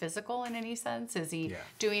 Is he physical in any sense? Is he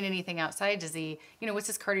doing anything outside? Does he, what's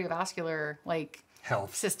his cardiovascular, like,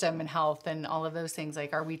 health system and health and all of those things?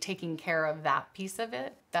 Like, are we taking care of that piece of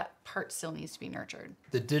it? That part still needs to be nurtured.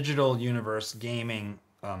 The digital universe, gaming,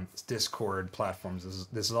 Discord platforms.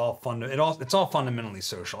 This is all it's all fundamentally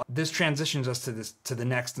social. This transitions us to the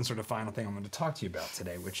next and sort of final thing I'm going to talk to you about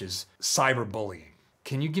today, which is cyberbullying.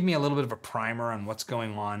 Can you give me a little bit of a primer on what's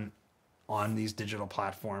going on these digital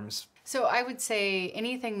platforms? So I would say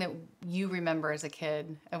anything that you remember as a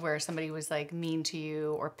kid of where somebody was like mean to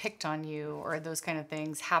you or picked on you or those kind of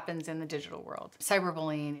things happens in the digital world.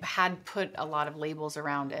 Cyberbullying had put a lot of labels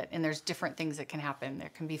around it, and there's different things that can happen. There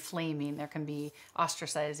can be flaming, there can be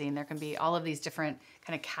ostracizing, there can be all of these different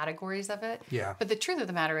kind of categories of it. Yeah. But the truth of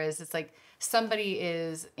the matter is, it's like somebody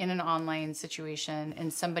is in an online situation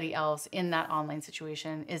and somebody else in that online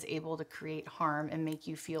situation is able to create harm and make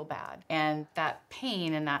you feel bad. And that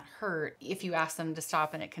pain and that hurt, if you ask them to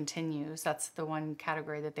stop and it continues, that's the one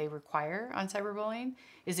category that they require on cyberbullying,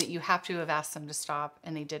 is that you have to have asked them to stop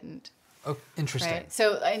and they didn't. Oh, interesting. Right?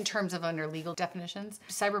 So in terms of under legal definitions,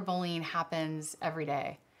 cyberbullying happens every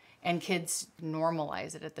day. And kids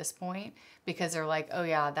normalize it at this point because they're like, oh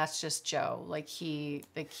yeah, that's just Joe. Like he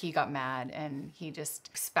got mad and he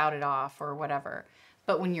just spouted off or whatever.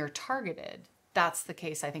 But when you're targeted, that's the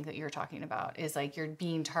case I think that you're talking about, is like you're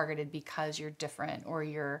being targeted because you're different or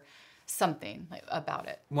you're something about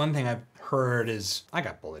it. One thing I've heard is, I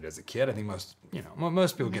got bullied as a kid. I think most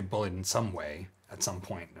people get bullied in some way at some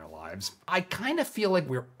point in their lives. I kind of feel like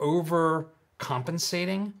we're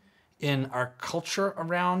overcompensating in our culture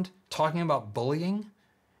around talking about bullying.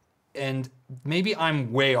 And maybe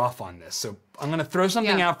I'm way off on this. So I'm going to throw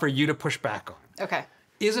something out for you to push back on. Okay.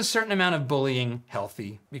 Is a certain amount of bullying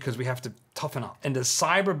healthy? Because we have to toughen up. And does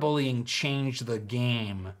cyberbullying change the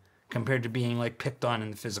game compared to being like picked on in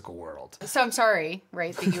the physical world? So I'm sorry,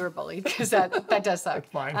 right, that you were bullied, because that does suck.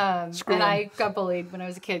 Fine. I got bullied when I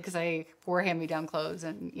was a kid because I wore hand-me-down clothes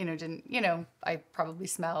and, I probably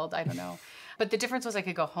smelled, I don't know. But the difference was I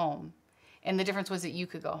could go home. And the difference was that you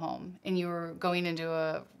could go home and you were going into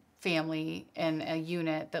a family and a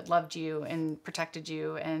unit that loved you and protected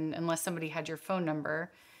you. And unless somebody had your phone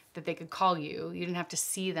number that they could call you, you didn't have to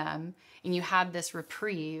see them. And you had this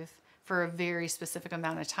reprieve for a very specific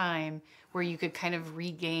amount of time where you could kind of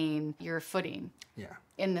regain your footing. Yeah.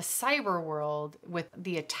 In the cyber world, with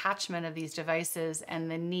the attachment of these devices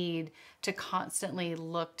and the need to constantly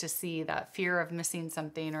look to see that fear of missing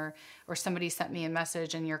something, or somebody sent me a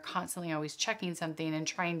message and you're constantly always checking something and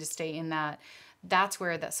trying to stay in that That's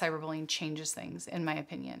where that cyberbullying changes things, in my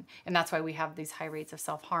opinion. And that's why we have these high rates of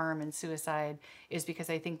self-harm and suicide, is because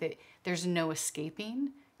I think that there's no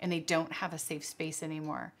escaping and they don't have a safe space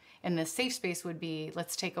anymore. And the safe space would be,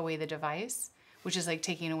 let's take away the device, which is like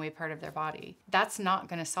taking away part of their body. That's not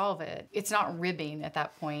gonna solve it. It's not ribbing at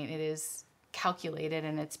that point. It is calculated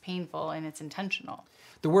and it's painful and it's intentional.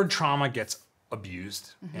 The word trauma gets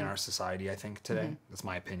abused in our society, I think, today. That's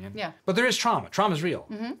my opinion. Yeah. But there is trauma. Trauma is real.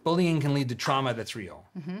 Bullying can lead to trauma that's real.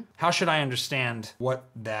 How should I understand what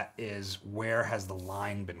that is? Where has the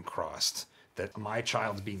line been crossed that my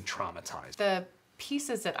child's being traumatized? The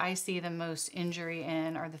pieces that I see the most injury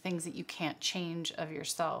in are the things that you can't change of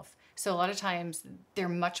yourself. So a lot of times they're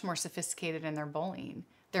much more sophisticated in their bullying.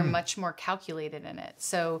 They're much more calculated in it.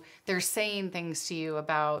 So they're saying things to you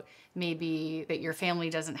about maybe that your family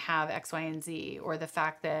doesn't have X, Y, and Z, or the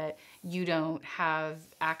fact that you don't have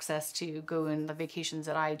access to go on the vacations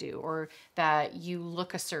that I do, or that you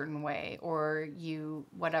look a certain way, or you,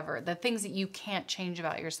 whatever. The things that you can't change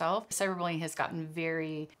about yourself. Cyberbullying has gotten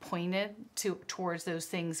very pointed towards those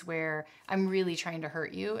things where I'm really trying to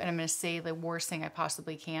hurt you and I'm gonna say the worst thing I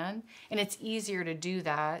possibly can. And it's easier to do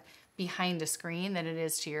that behind a screen than it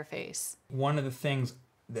is to your face. One of the things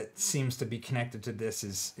that seems to be connected to this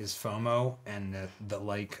is FOMO and the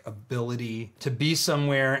like ability to be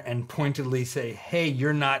somewhere and pointedly say, hey,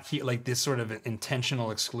 you're not here, like this sort of intentional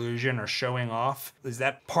exclusion or showing off. Is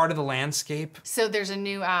that part of the landscape? So there's a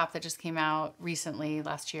new app that just came out recently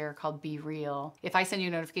last year called Be Real. If I send you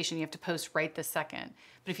a notification, you have to post right this second.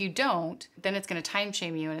 But if you don't, then it's gonna time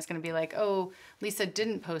shame you and it's gonna be like, oh, Lisa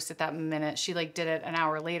didn't post at that minute. She like did it an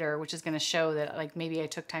hour later, which is gonna show that like maybe I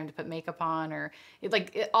took time to put makeup on, or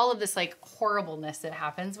all of this like horribleness that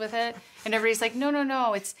happens with it. And everybody's like,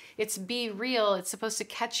 no, it's Be Real. It's supposed to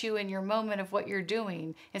catch you in your moment of what you're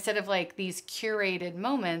doing, instead of like these curated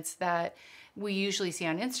moments that we usually see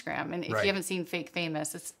on Instagram. And if you haven't seen Fake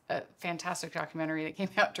Famous, it's a fantastic documentary that came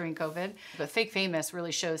out during COVID. But Fake Famous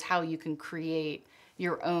really shows how you can create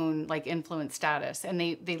your own like influence status. And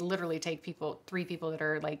they literally take three people that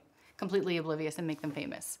are like completely oblivious and make them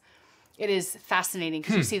famous. It is fascinating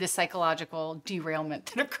because you see the psychological derailment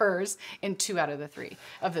that occurs in 2 out of the 3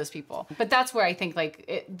 of those people. But that's where I think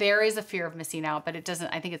like there is a fear of missing out, but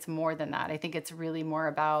I think it's more than that. I think it's really more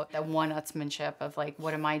about that one-upsmanship of like,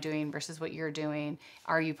 what am I doing versus what you're doing?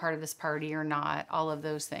 Are you part of this party or not? All of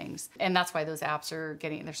those things. And that's why those apps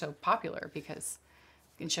they're so popular, because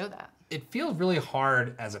you can show that. It feels really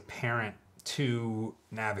hard as a parent to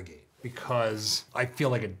navigate because I feel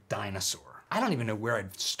like a dinosaur. I don't even know where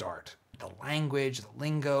I'd start. The language, the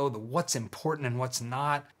lingo, the what's important and what's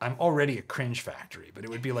not. I'm already a cringe factory, but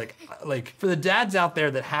it would be like for the dads out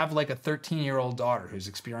there that have like a 13-year-old daughter who's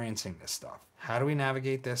experiencing this stuff. How do we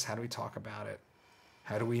navigate this? How do we talk about it?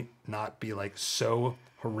 How do we not be like so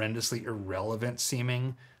horrendously irrelevant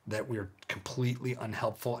seeming that we're completely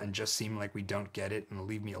unhelpful and just seem like we don't get it and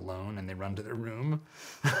leave me alone, and they run to their room?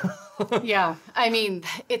 Yeah, I mean,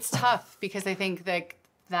 it's tough because I think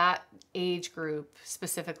that age group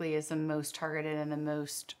specifically is the most targeted and the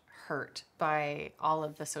most hurt by all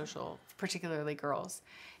of the social, particularly girls.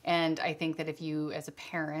 And I think that if you as a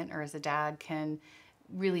parent or as a dad can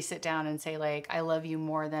really sit down and say like, I love you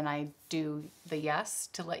more than I do the yes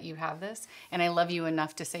to let you have this, and I love you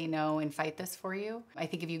enough to say no and fight this for you. I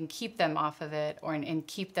think if you can keep them off of it and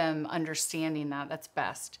keep them understanding that, that's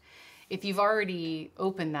best. If you've already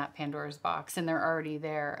opened that Pandora's box and they're already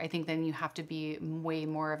there, I think then you have to be way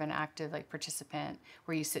more of an active like participant,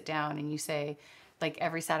 where you sit down and you say, like,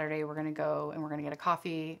 every Saturday we're gonna go and we're gonna get a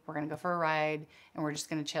coffee, we're gonna go for a ride, and we're just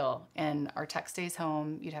gonna chill. And our tech stays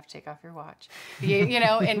home. You'd have to take off your watch, you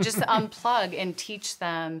know, and just unplug and teach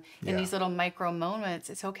them in these little micro moments.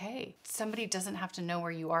 It's okay. Somebody doesn't have to know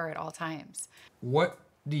where you are at all times. What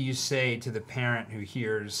do you say to the parent who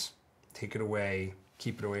hears, take it away,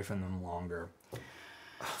 keep it away from them longer?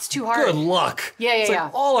 It's too hard. Good luck. Yeah.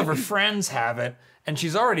 Like all of her friends have it, and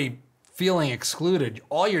she's already feeling excluded.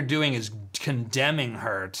 All you're doing is condemning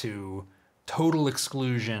her to total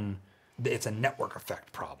exclusion. It's a network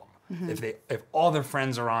effect problem. If all their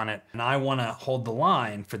friends are on it, and I want to hold the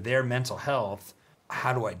line for their mental health,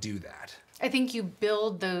 how do I do that? I think you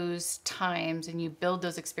build those times and you build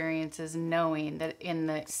those experiences knowing that in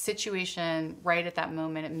the situation right at that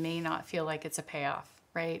moment, it may not feel like it's a payoff,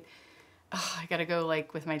 right? Oh, I gotta go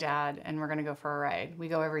like with my dad and we're gonna go for a ride. We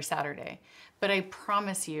go every Saturday. But I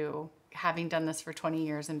promise you, having done this for 20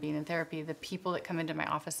 years and being in therapy, the people that come into my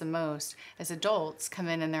office the most as adults come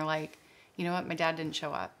in and they're like, you know what, my dad didn't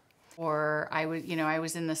show up. Or I would, I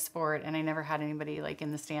was in the sport and I never had anybody like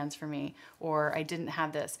in the stands for me, or I didn't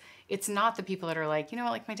have this. It's not the people that are like,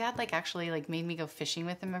 like my dad like actually like made me go fishing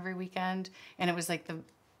with him every weekend, and it was like the,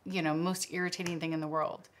 most irritating thing in the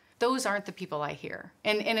world. Those aren't the people I hear.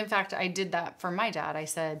 And in fact, I did that for my dad. I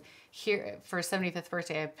said, here for his 75th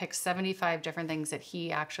birthday, I picked 75 different things that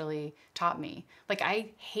he actually taught me. Like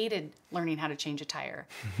I hated learning how to change a tire.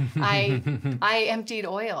 I emptied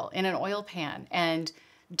oil in an oil pan and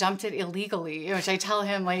dumped it illegally, which I tell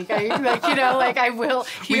him like I will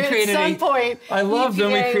here at some point. I love that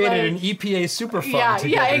we created like, an EPA super fund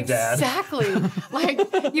together, Dad. Exactly.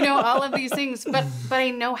 All of these things. But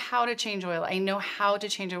I know how to change oil. I know how to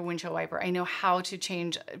change a windshield wiper. I know how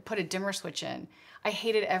to put a dimmer switch in. I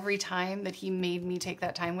hated every time that he made me take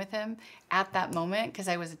that time with him at that moment because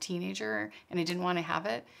I was a teenager and I didn't want to have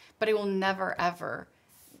it. But I will never, ever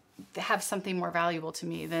have something more valuable to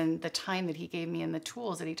me than the time that he gave me and the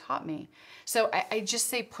tools that he taught me. So I just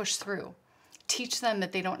say push through. Teach them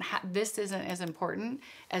that they don't have, this isn't as important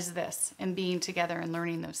as this, and being together and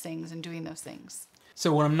learning those things and doing those things.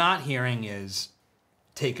 So what I'm not hearing is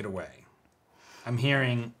take it away. I'm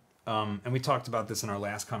hearing, and we talked about this in our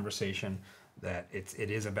last conversation, that it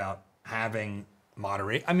is about having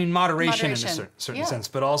moderation in a certain sense,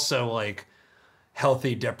 but also like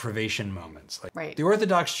healthy deprivation moments. Like right. The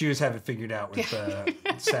Orthodox Jews have it figured out with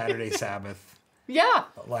Saturday Sabbath. Yeah.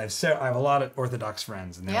 Live. So I have a lot of Orthodox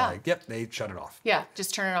friends, and they're like, "Yep, they shut it off." Yeah,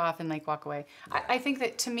 just turn it off and like walk away. Yeah. I think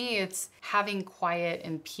that to me, it's having quiet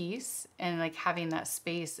and peace, and like having that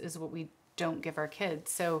space is what we don't give our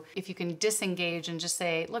kids. So if you can disengage and just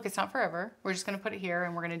say, "Look, it's not forever. We're just going to put it here,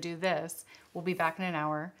 and we're going to do this. We'll be back in an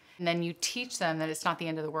hour," and then you teach them that it's not the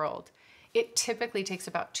end of the world. It typically takes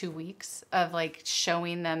about 2 weeks of like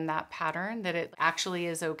showing them that pattern that it actually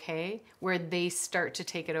is okay, where they start to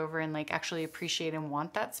take it over and like actually appreciate and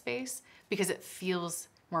want that space because it feels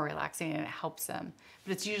more relaxing and it helps them.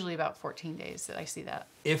 But it's usually about 14 days that I see that.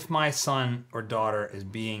 If my son or daughter is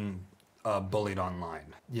being bullied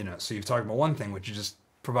online, so you've talked about one thing, which is just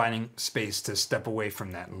providing space to step away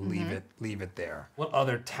from that and leave it there. What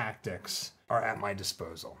other tactics are at my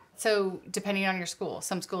disposal? So depending on your school,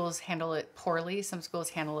 some schools handle it poorly, some schools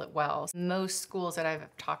handle it well. Most schools that I've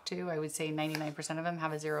talked to, I would say 99% of them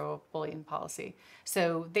have a zero bullying policy.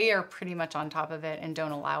 So they are pretty much on top of it and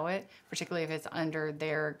don't allow it, particularly if it's under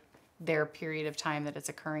their period of time that it's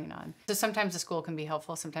occurring on. So sometimes the school can be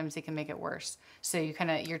helpful, sometimes they can make it worse. So you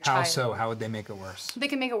your child... How so? How would they make it worse? They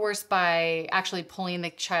can make it worse by actually pulling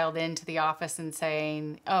the child into the office and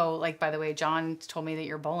saying, "Oh, like, by the way, John told me that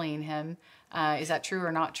you're bullying him. Is that true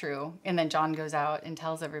or not true?" And then John goes out and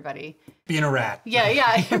tells everybody. Being a rat.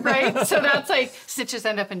 Yeah, right? So that's like stitches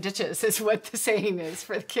end up in ditches is what the saying is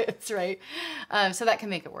for the kids, right? So that can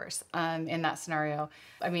make it worse in that scenario.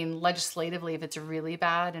 I mean, legislatively, if it's really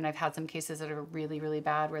bad, and I've had some cases that are really, really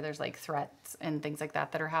bad where there's like threats and things like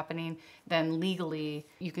that are happening, then legally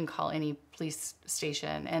you can call any police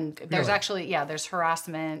station. And there's actually, there's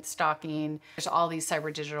harassment, stalking, there's all these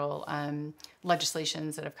cyber digital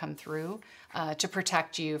legislations that have come through to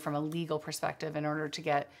protect you from a legal perspective in order to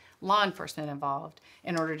get law enforcement involved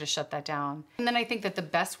in order to shut that down. And then I think that the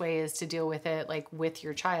best way is to deal with it like with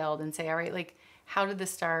your child and say, all right, like, how did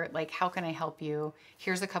this start? Like, how can I help you?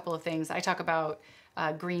 Here's a couple of things. I talk about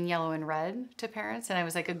green, yellow, and red to parents. And I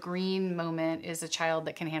was like, a green moment is a child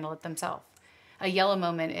that can handle it themselves. A yellow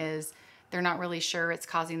moment is they're not really sure, it's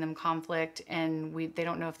causing them conflict, and they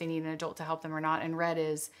don't know if they need an adult to help them or not. And red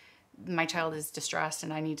is my child is distressed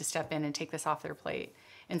and I need to step in and take this off their plate.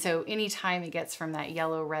 And so anytime it gets from that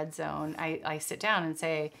yellow-red zone, I sit down and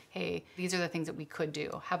say, hey, these are the things that we could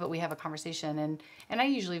do. How about we have a conversation? And I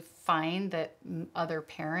usually find that other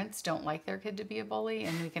parents don't like their kid to be a bully,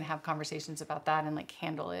 and we can have conversations about that and like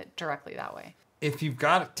handle it directly that way. If you've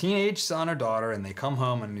got a teenage son or daughter and they come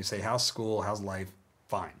home and you say, how's school, how's life?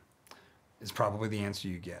 Fine, is probably the answer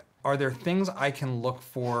you get. Are there things I can look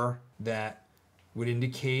for that would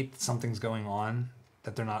indicate something's going on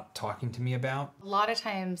that they're not talking to me about? A lot of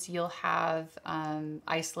times you'll have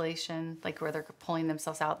isolation, like where they're pulling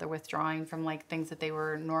themselves out, they're withdrawing from like things that they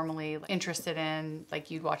were normally interested in, like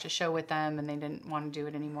you'd watch a show with them and they didn't want to do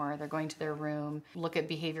it anymore. They're going to their room. Look at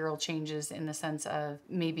behavioral changes in the sense of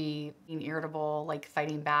maybe being irritable, like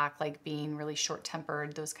fighting back, like being really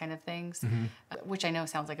short-tempered, those kind of things, which I know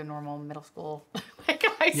sounds like a normal middle school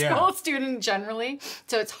like a high Yeah. school student generally.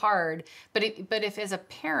 So it's hard. But if as a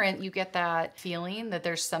parent you get that feeling that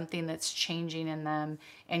there's something that's changing in them,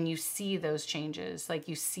 and you see those changes, like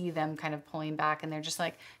you see them kind of pulling back and they're just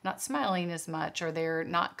like not smiling as much, or they're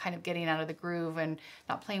not kind of getting out of the groove and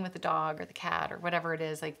not playing with the dog or the cat or whatever it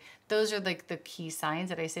is, like those are like the key signs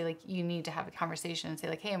that I say, like, you need to have a conversation and say,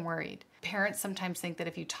 like, hey, I'm worried. Parents sometimes think that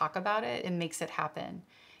if you talk about it, it makes it happen.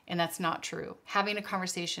 And that's not true. Having a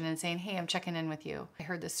conversation and saying, hey, I'm checking in with you. I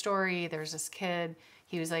heard this story. There's this kid.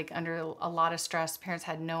 He was like under a lot of stress. Parents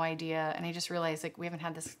had no idea. And I just realized, like, we haven't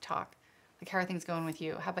had this talk. Like, how are things going with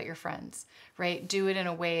you? How about your friends, right? Do it in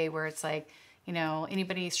a way where it's like, you know,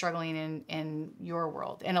 anybody struggling in your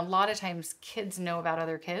world. And a lot of times kids know about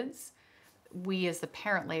other kids. We as the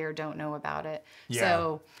parent layer don't know about it. Yeah.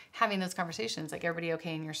 So having those conversations, like, everybody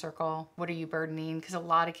okay in your circle? What are you burdening? Because a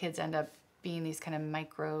lot of kids end up being these kind of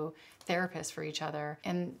micro therapists for each other,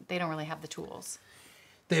 and they don't really have the tools.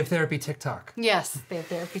 They have therapy TikTok. Yes, they have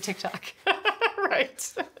therapy TikTok.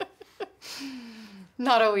 Right.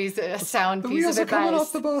 Not always a sound piece of advice. Coming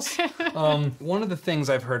off the bus. One of the things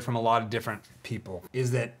I've heard from a lot of different people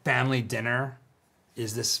is that family dinner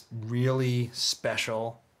is this really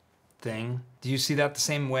special thing. Do you see that the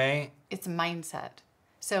same way? It's mindset.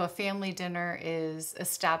 So a family dinner is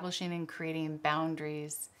establishing and creating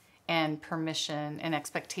boundaries and permission and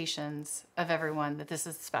expectations of everyone that this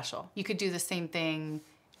is special. You could do the same thing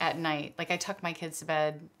at night. Like, I tuck my kids to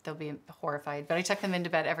bed, they'll be horrified, but I tuck them into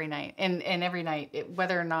bed every night. And every night,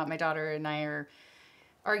 whether or not my daughter and I are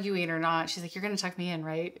arguing or not, she's like, you're going to tuck me in,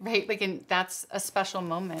 right? Right? Like, and that's a special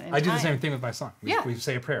moment in I do time. the same thing with my son. Yeah. We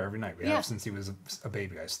say a prayer every night. We Yeah. have since he was a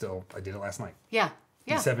baby. I did it last night. Yeah.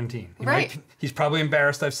 Yeah. He's 17. Right. He's probably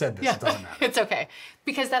embarrassed I've said this. Yeah. It doesn't matter. It's okay.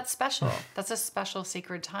 Because that's special. That's a special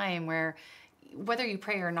sacred time where, whether you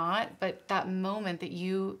pray or not, but that moment that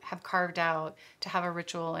you have carved out to have a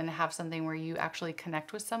ritual and have something where you actually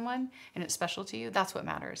connect with someone and it's special to you, that's what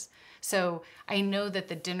matters. So I know that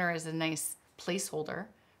the dinner is a nice placeholder.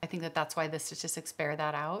 I think that that's why the statistics bear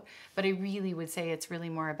that out. But I really would say it's really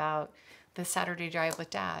more about the Saturday drive with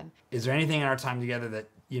Dad. Is there anything in our time together that,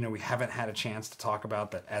 you know, we haven't had a chance to talk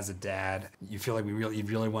about that as a dad you feel like you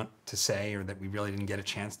really want to say, or that we really didn't get a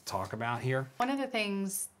chance to talk about here? One of the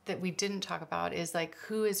things that we didn't talk about is, like,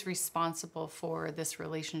 who is responsible for this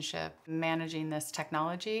relationship, managing this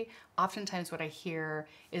technology. Oftentimes what I hear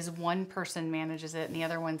is one person manages it and the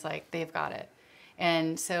other one's like, they've got it.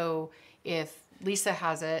 And so if Lisa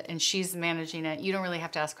has it and she's managing it, you don't really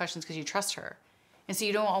have to ask questions because you trust her. And so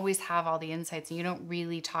you don't always have all the insights and you don't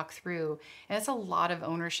really talk through. And it's a lot of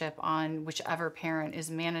ownership on whichever parent is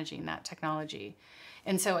managing that technology.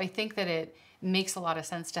 And so I think that it makes a lot of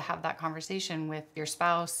sense to have that conversation with your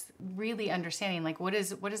spouse, really understanding, like, what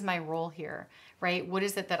is my role here, right? What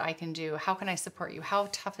is it that I can do? How can I support you? How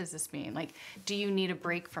tough is this being? Like, do you need a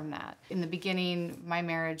break from that? In the beginning, my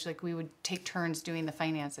marriage, like, we would take turns doing the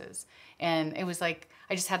finances. And it was like,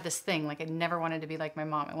 I just had this thing, like, I never wanted to be like my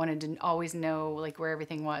mom. I wanted to always know, like, where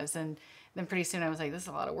everything was. And then pretty soon I was like, this is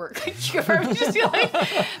a lot of work.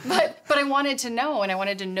 But I wanted to know, and I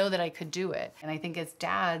wanted to know that I could do it. And I think as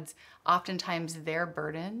dads, oftentimes they're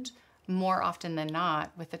burdened more often than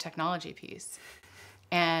not with the technology piece.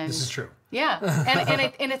 And This is true. yeah,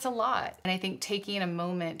 and it's a lot. And I think taking a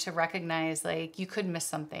moment to recognize, like, you could miss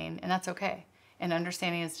something, and that's okay. And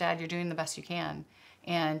understanding as dad, you're doing the best you can.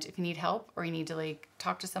 And if you need help or you need to, like,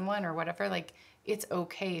 talk to someone or whatever, like, it's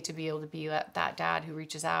okay to be able to be that dad who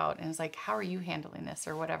reaches out and is like, how are you handling this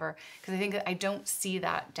or whatever? Because I think that I don't see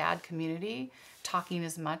that dad community talking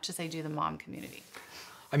as much as I do the mom community.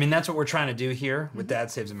 I mean, that's what we're trying to do here with Dad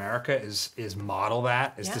Saves America is model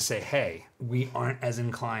that, is Yeah. to say, hey, we aren't as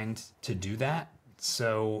inclined to do that.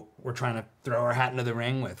 So we're trying to throw our hat into the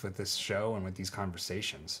ring with this show and with these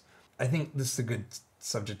conversations. I think this is a good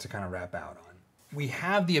subject to kind of wrap out on. We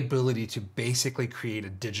have the ability to basically create a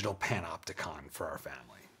digital panopticon for our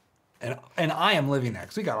family. And I am living that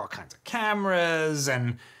because we got all kinds of cameras.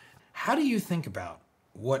 And how do you think about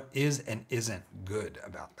what is and isn't good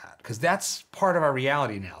about that? Because that's part of our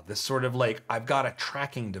reality now. This sort of, like, I've got a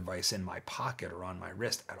tracking device in my pocket or on my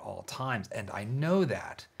wrist at all times, and I know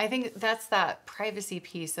that. I think that's that privacy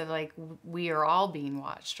piece of, like, we are all being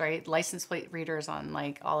watched, right? License plate readers on,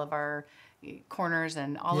 like, all of our corners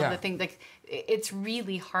and all of the things. Like, it's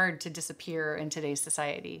really hard to disappear in today's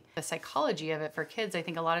society. The psychology of it for kids, I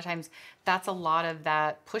think a lot of times that's a lot of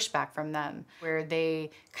that pushback from them, where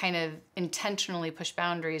they kind of intentionally push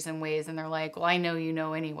boundaries in ways, and they're like, well, I know you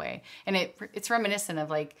know anyway. And it's reminiscent of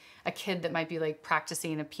like a kid that might be like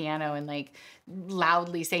practicing a piano and like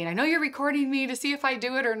loudly saying, I know you're recording me to see if I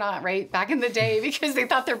do it or not, right? Back in the day, because they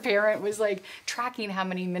thought their parent was like tracking how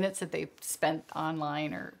many minutes that they spent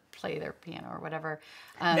online or play their piano or whatever.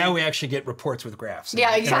 Now we actually get reports with graphs.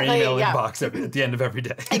 Yeah, exactly. In our email inbox at the end of every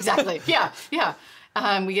day. Exactly. Yeah, yeah.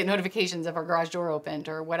 We get notifications of our garage door opened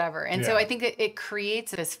or whatever. And so I think it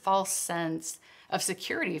creates this false sense of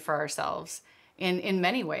security for ourselves in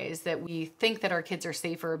many ways, that we think that our kids are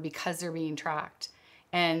safer because they're being tracked.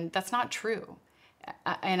 And that's not true.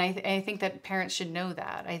 And I think that parents should know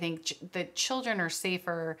that. I think that children are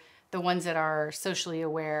safer, the ones that are socially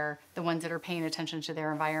aware, the ones that are paying attention to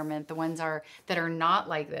their environment, the ones that are not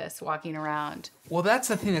like this walking around. Well, that's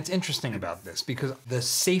the thing that's interesting about this, because the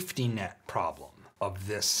safety net problem of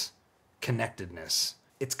this connectedness,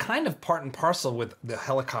 it's kind of part and parcel with the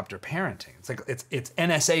helicopter parenting. It's like it's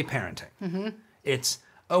NSA parenting. Mm-hmm. It's,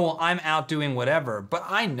 oh, well, I'm out doing whatever, but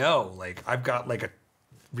I know, like, I've got like a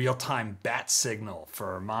real-time bat signal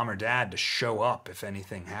for mom or dad to show up if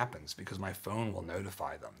anything happens, because my phone will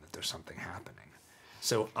notify them that there's something happening.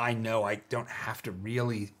 So I know I don't have to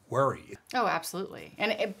really worry. Oh, absolutely.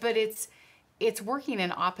 But it's working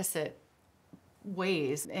in opposite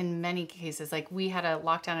ways in many cases. Like, we had a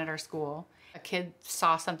lockdown at our school. A kid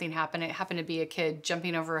saw something happen. It happened to be a kid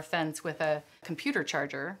jumping over a fence with a computer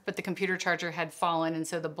charger, but the computer charger had fallen, and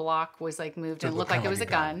so the block was like moved and it looked like it was a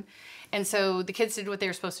gun. And so the kids did what they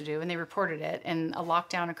were supposed to do, and they reported it, and a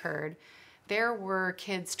lockdown occurred. There were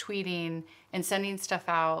kids tweeting and sending stuff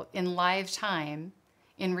out in live time,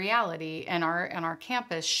 in reality, and our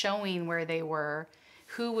campus, showing where they were,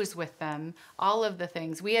 who was with them, all of the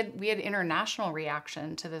things. We had international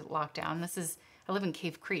reaction to the lockdown. I live in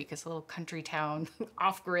Cave Creek. It's a little country town,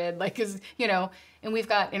 off grid, and we've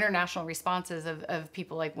got international responses of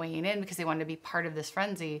people like weighing in because they wanted to be part of this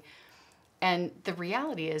frenzy. And the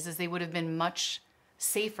reality is they would have been much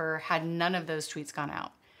safer had none of those tweets gone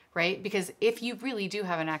out, right? Because if you really do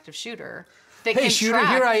have an active shooter, they hey, can shooter, track,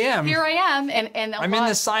 here I am. Here I am, and I'm in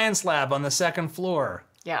the science lab on the second floor.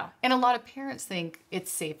 Yeah, and a lot of parents think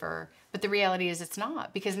it's safer, but the reality is it's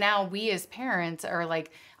not, because now we as parents are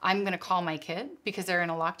like, I'm going to call my kid because they're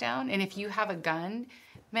in a lockdown, and if you have a gun,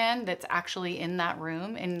 man, that's actually in that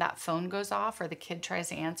room and that phone goes off or the kid tries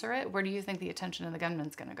to answer it, where do you think the attention of the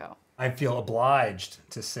gunman's going to go? I feel obliged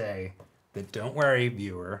to say that don't worry,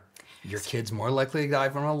 viewer, your kid's more likely to die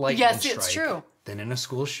from a lightning strike it's true. than in a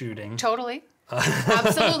school shooting. Totally.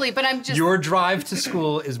 Absolutely, but I'm just... Your drive to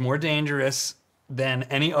school is more dangerous than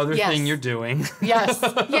any other thing you're doing. Yes,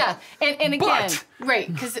 yeah. And again,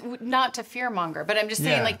 right, because not to fearmonger, but I'm just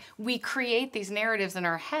saying, like, we create these narratives in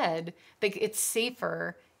our head, like it's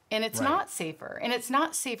safer, and it's not safer. And it's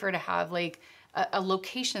not safer to have, like, a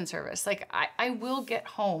location service. Like, I will get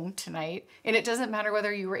home tonight, and it doesn't matter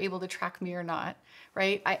whether you were able to track me or not,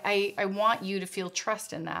 right? I want you to feel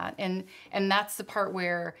trust in that. And that's the part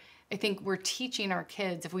where I think we're teaching our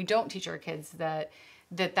kids, if we don't teach our kids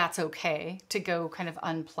that's okay to go kind of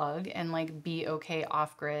unplug and like be okay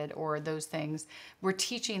off grid or those things. We're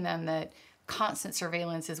teaching them that constant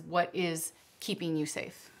surveillance is what is keeping you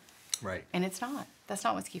safe. Right. And it's not. That's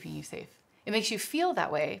not what's keeping you safe. It makes you feel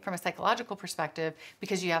that way from a psychological perspective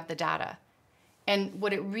because you have the data. And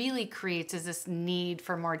what it really creates is this need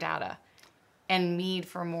for more data and need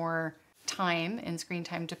for more time and screen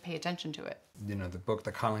time to pay attention to it. You know, the book,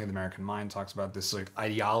 The Coddling of the American Mind, talks about this like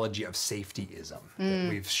ideology of safetyism that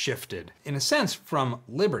we've shifted, in a sense, from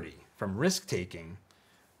liberty, from risk-taking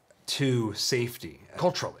to safety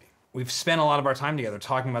culturally. We've spent a lot of our time together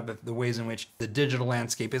talking about the ways in which the digital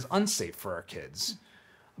landscape is unsafe for our kids.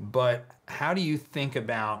 But how do you think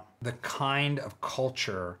about the kind of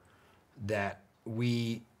culture that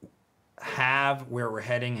we have, where we're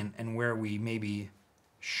heading, and where we maybe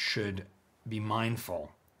should be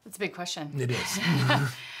mindful? That's a big question. It is.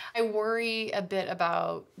 I worry a bit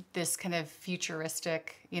about this kind of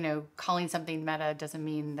futuristic, calling something meta doesn't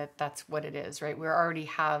mean that that's what it is, right? We already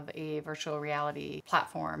have a virtual reality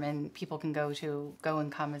platform and people can go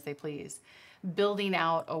and come as they please. Building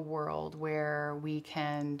out a world where we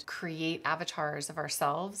can create avatars of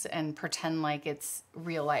ourselves and pretend like it's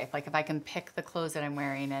real life. Like if I can pick the clothes that I'm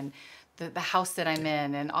wearing and the house that I'm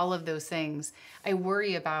in and all of those things. I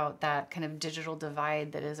worry about that kind of digital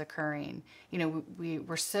divide that is occurring. You know,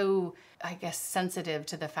 we're so, I guess, sensitive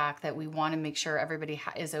to the fact that we want to make sure everybody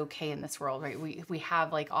is okay in this world, right? We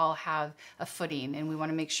have like all have a footing, and we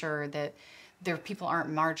want to make sure that their people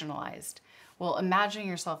aren't marginalized. Well, imagine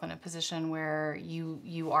yourself in a position where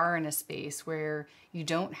you are in a space where you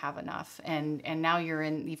don't have enough, and now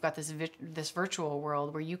you've got this virtual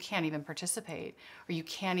world where you can't even participate, or you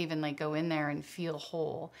can't even like go in there and feel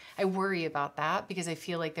whole. I worry about that because I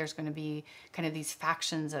feel like there's going to be kind of these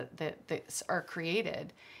factions that are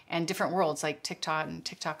created, and different worlds like TikTok and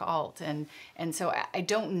TikTok alt, and so I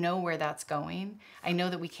don't know where that's going. I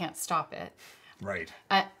know that we can't stop it. Right.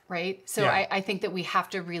 Right. So Yeah. I think that we have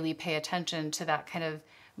to really pay attention to that kind of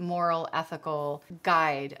moral, ethical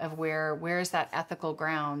guide of where's that ethical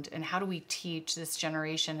ground, and how do we teach this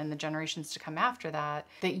generation and the generations to come after that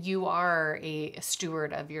you are a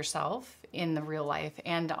steward of yourself in the real life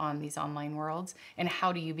and on these online worlds, and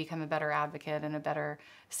how do you become a better advocate and a better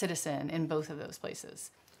citizen in both of those places.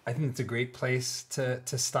 I think it's a great place to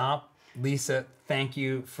stop. Lisa, thank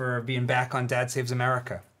you for being back on Dad Saves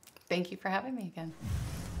America. Thank you for having me again.